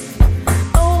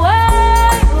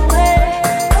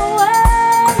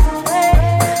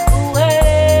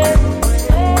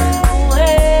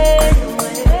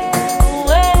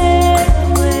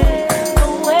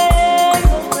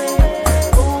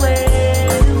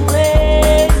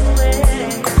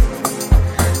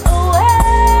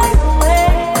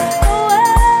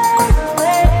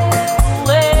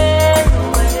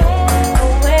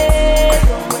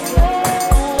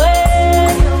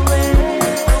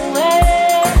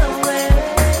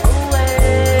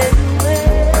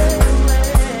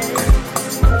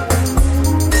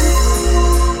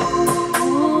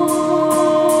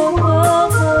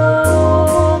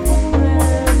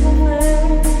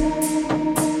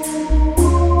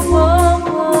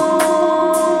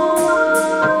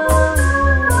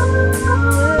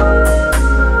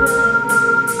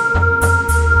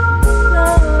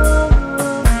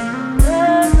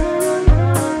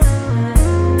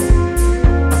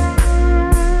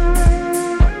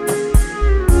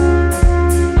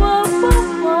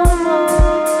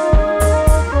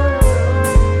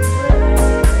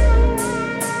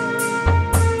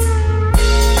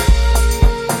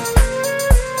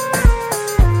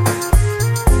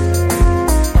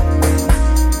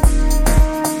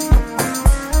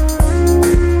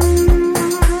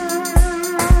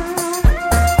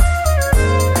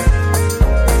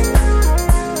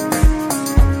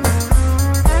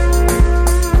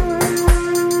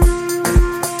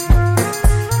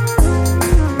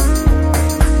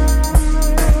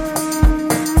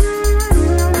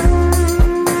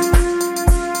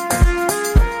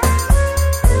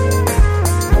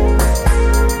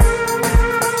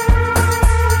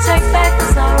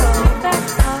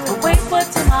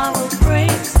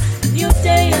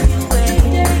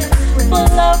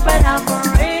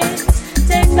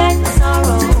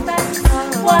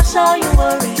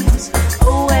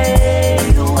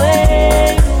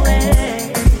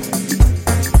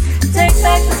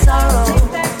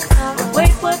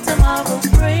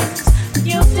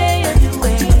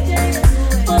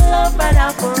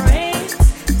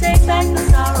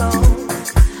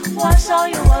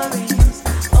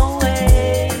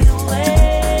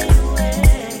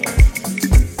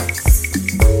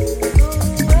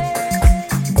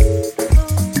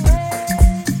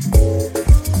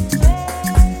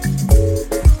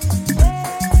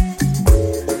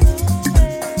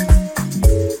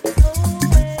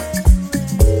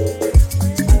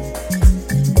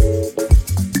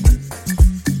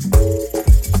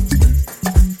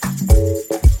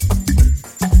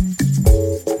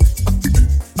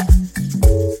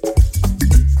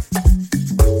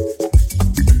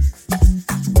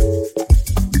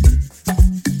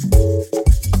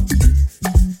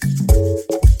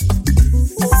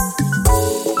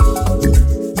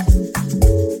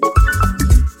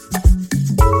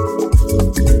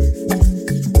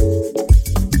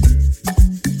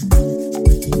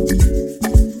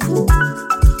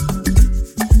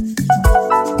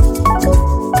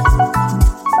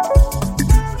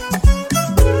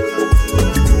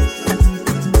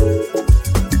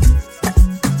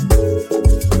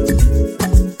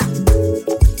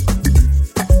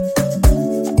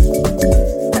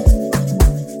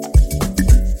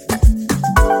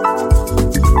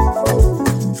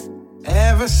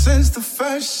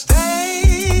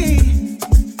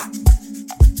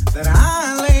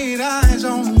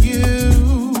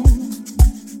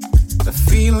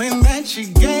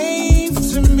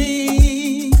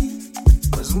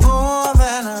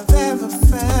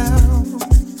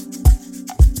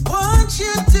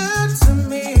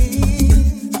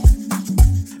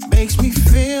 makes me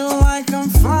feel like I'm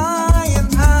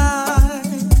flying high.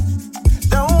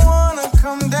 Don't wanna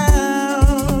come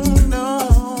down,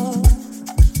 no.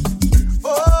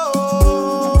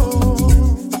 Oh,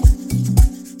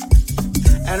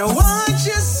 and what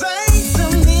you say to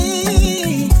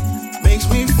me makes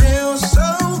me feel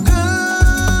so good.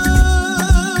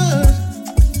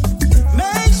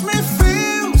 Makes me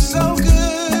feel so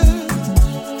good.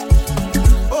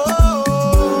 Oh,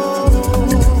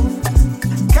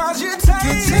 'cause you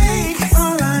take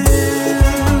all I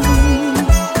am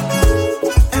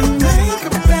and make a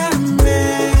better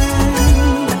man.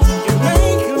 You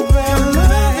make a better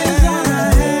man.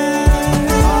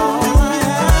 All I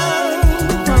am,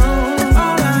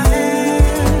 all I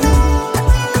am.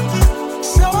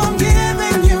 So I'm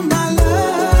giving you my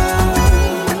love.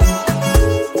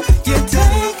 You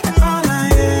take all I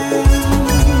am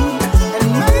and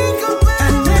make a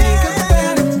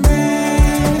better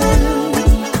man.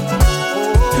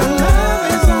 Your love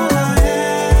is all I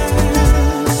am.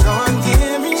 So I'm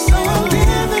giving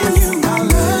you my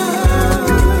love.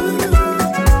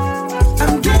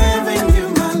 I'm giving you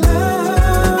my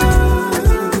love.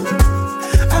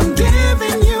 I'm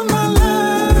giving you my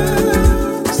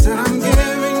love. Said I'm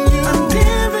giving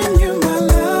you my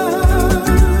love,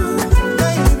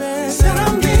 baby. Said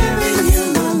I'm giving you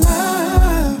my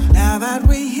love. Now that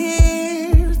we're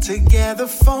here together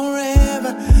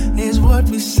forever is what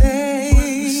we say.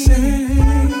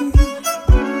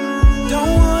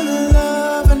 Don't wanna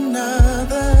love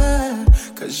another,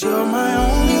 'cause you're my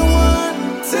only one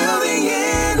till the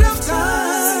end of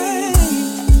time.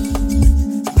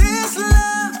 This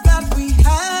love that we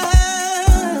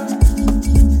have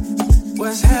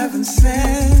was heaven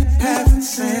sent, heaven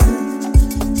sent.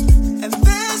 And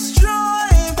this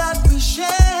joy that we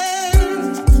share,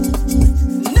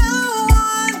 no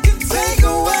one can take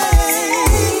away.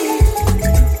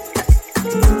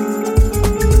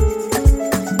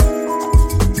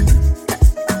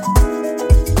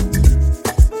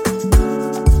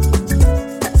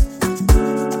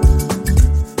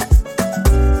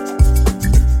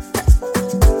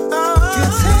 You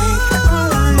take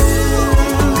all I am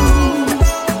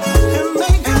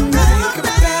and make a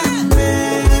better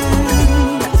man.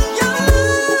 Your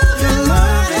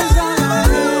love is all I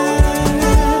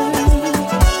am,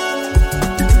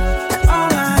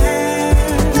 all I am.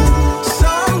 So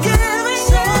I'm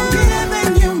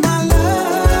giving you my love.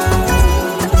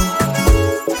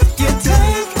 You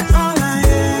take all I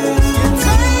am,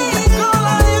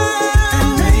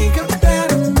 and make a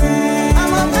better man.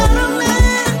 I'm a better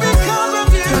man because of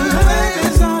you. Your love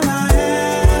is all I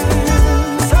am.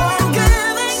 So I'm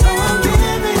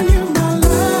giving you my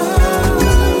love.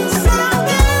 So I'm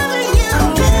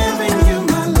giving you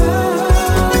my love.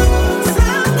 So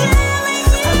I'm giving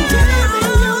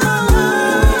you my love.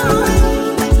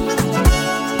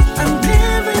 I'm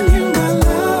giving you my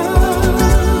love.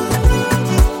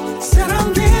 Said I'm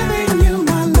giving you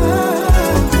my love.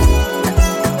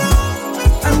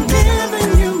 I'm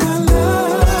giving you my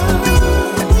love.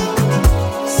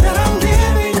 Said I'm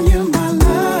giving you my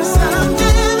love. Said I'm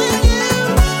giving you.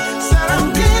 Said I'm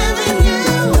giving you.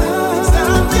 Said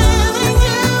I'm giving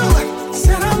you.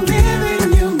 Said I'm giving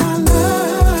you my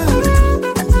love.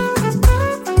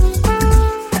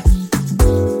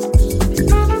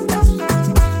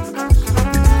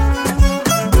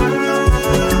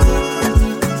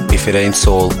 If it ain't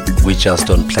soul, we just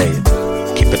don't play it.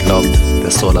 Keep it locked.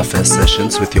 The Solar Fest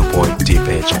sessions with your boy Deep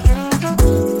Asia.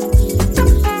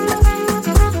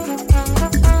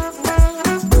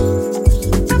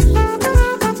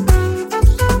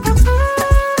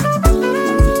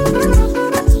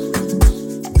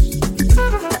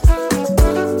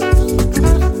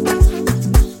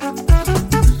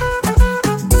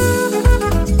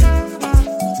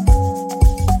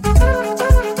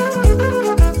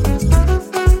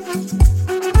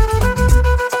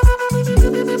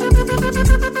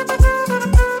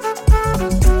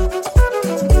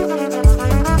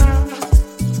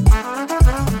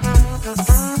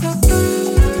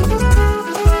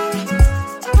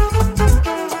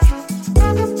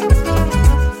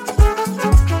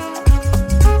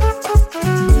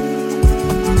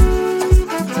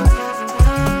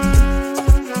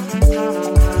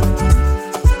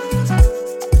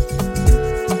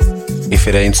 If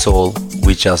it ain't soul,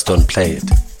 we just don't play it.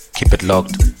 Keep it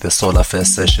locked. The Solar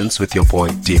Fest sessions with your boy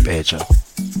Deep Asia.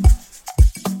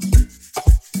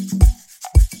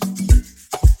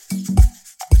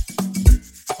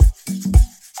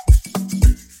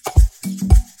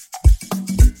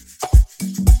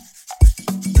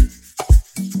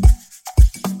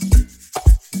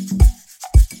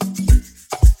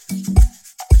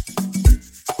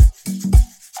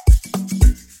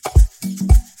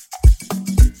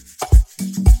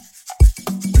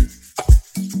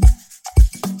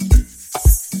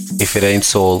 If it ain't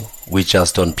soul, we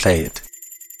just don't play it.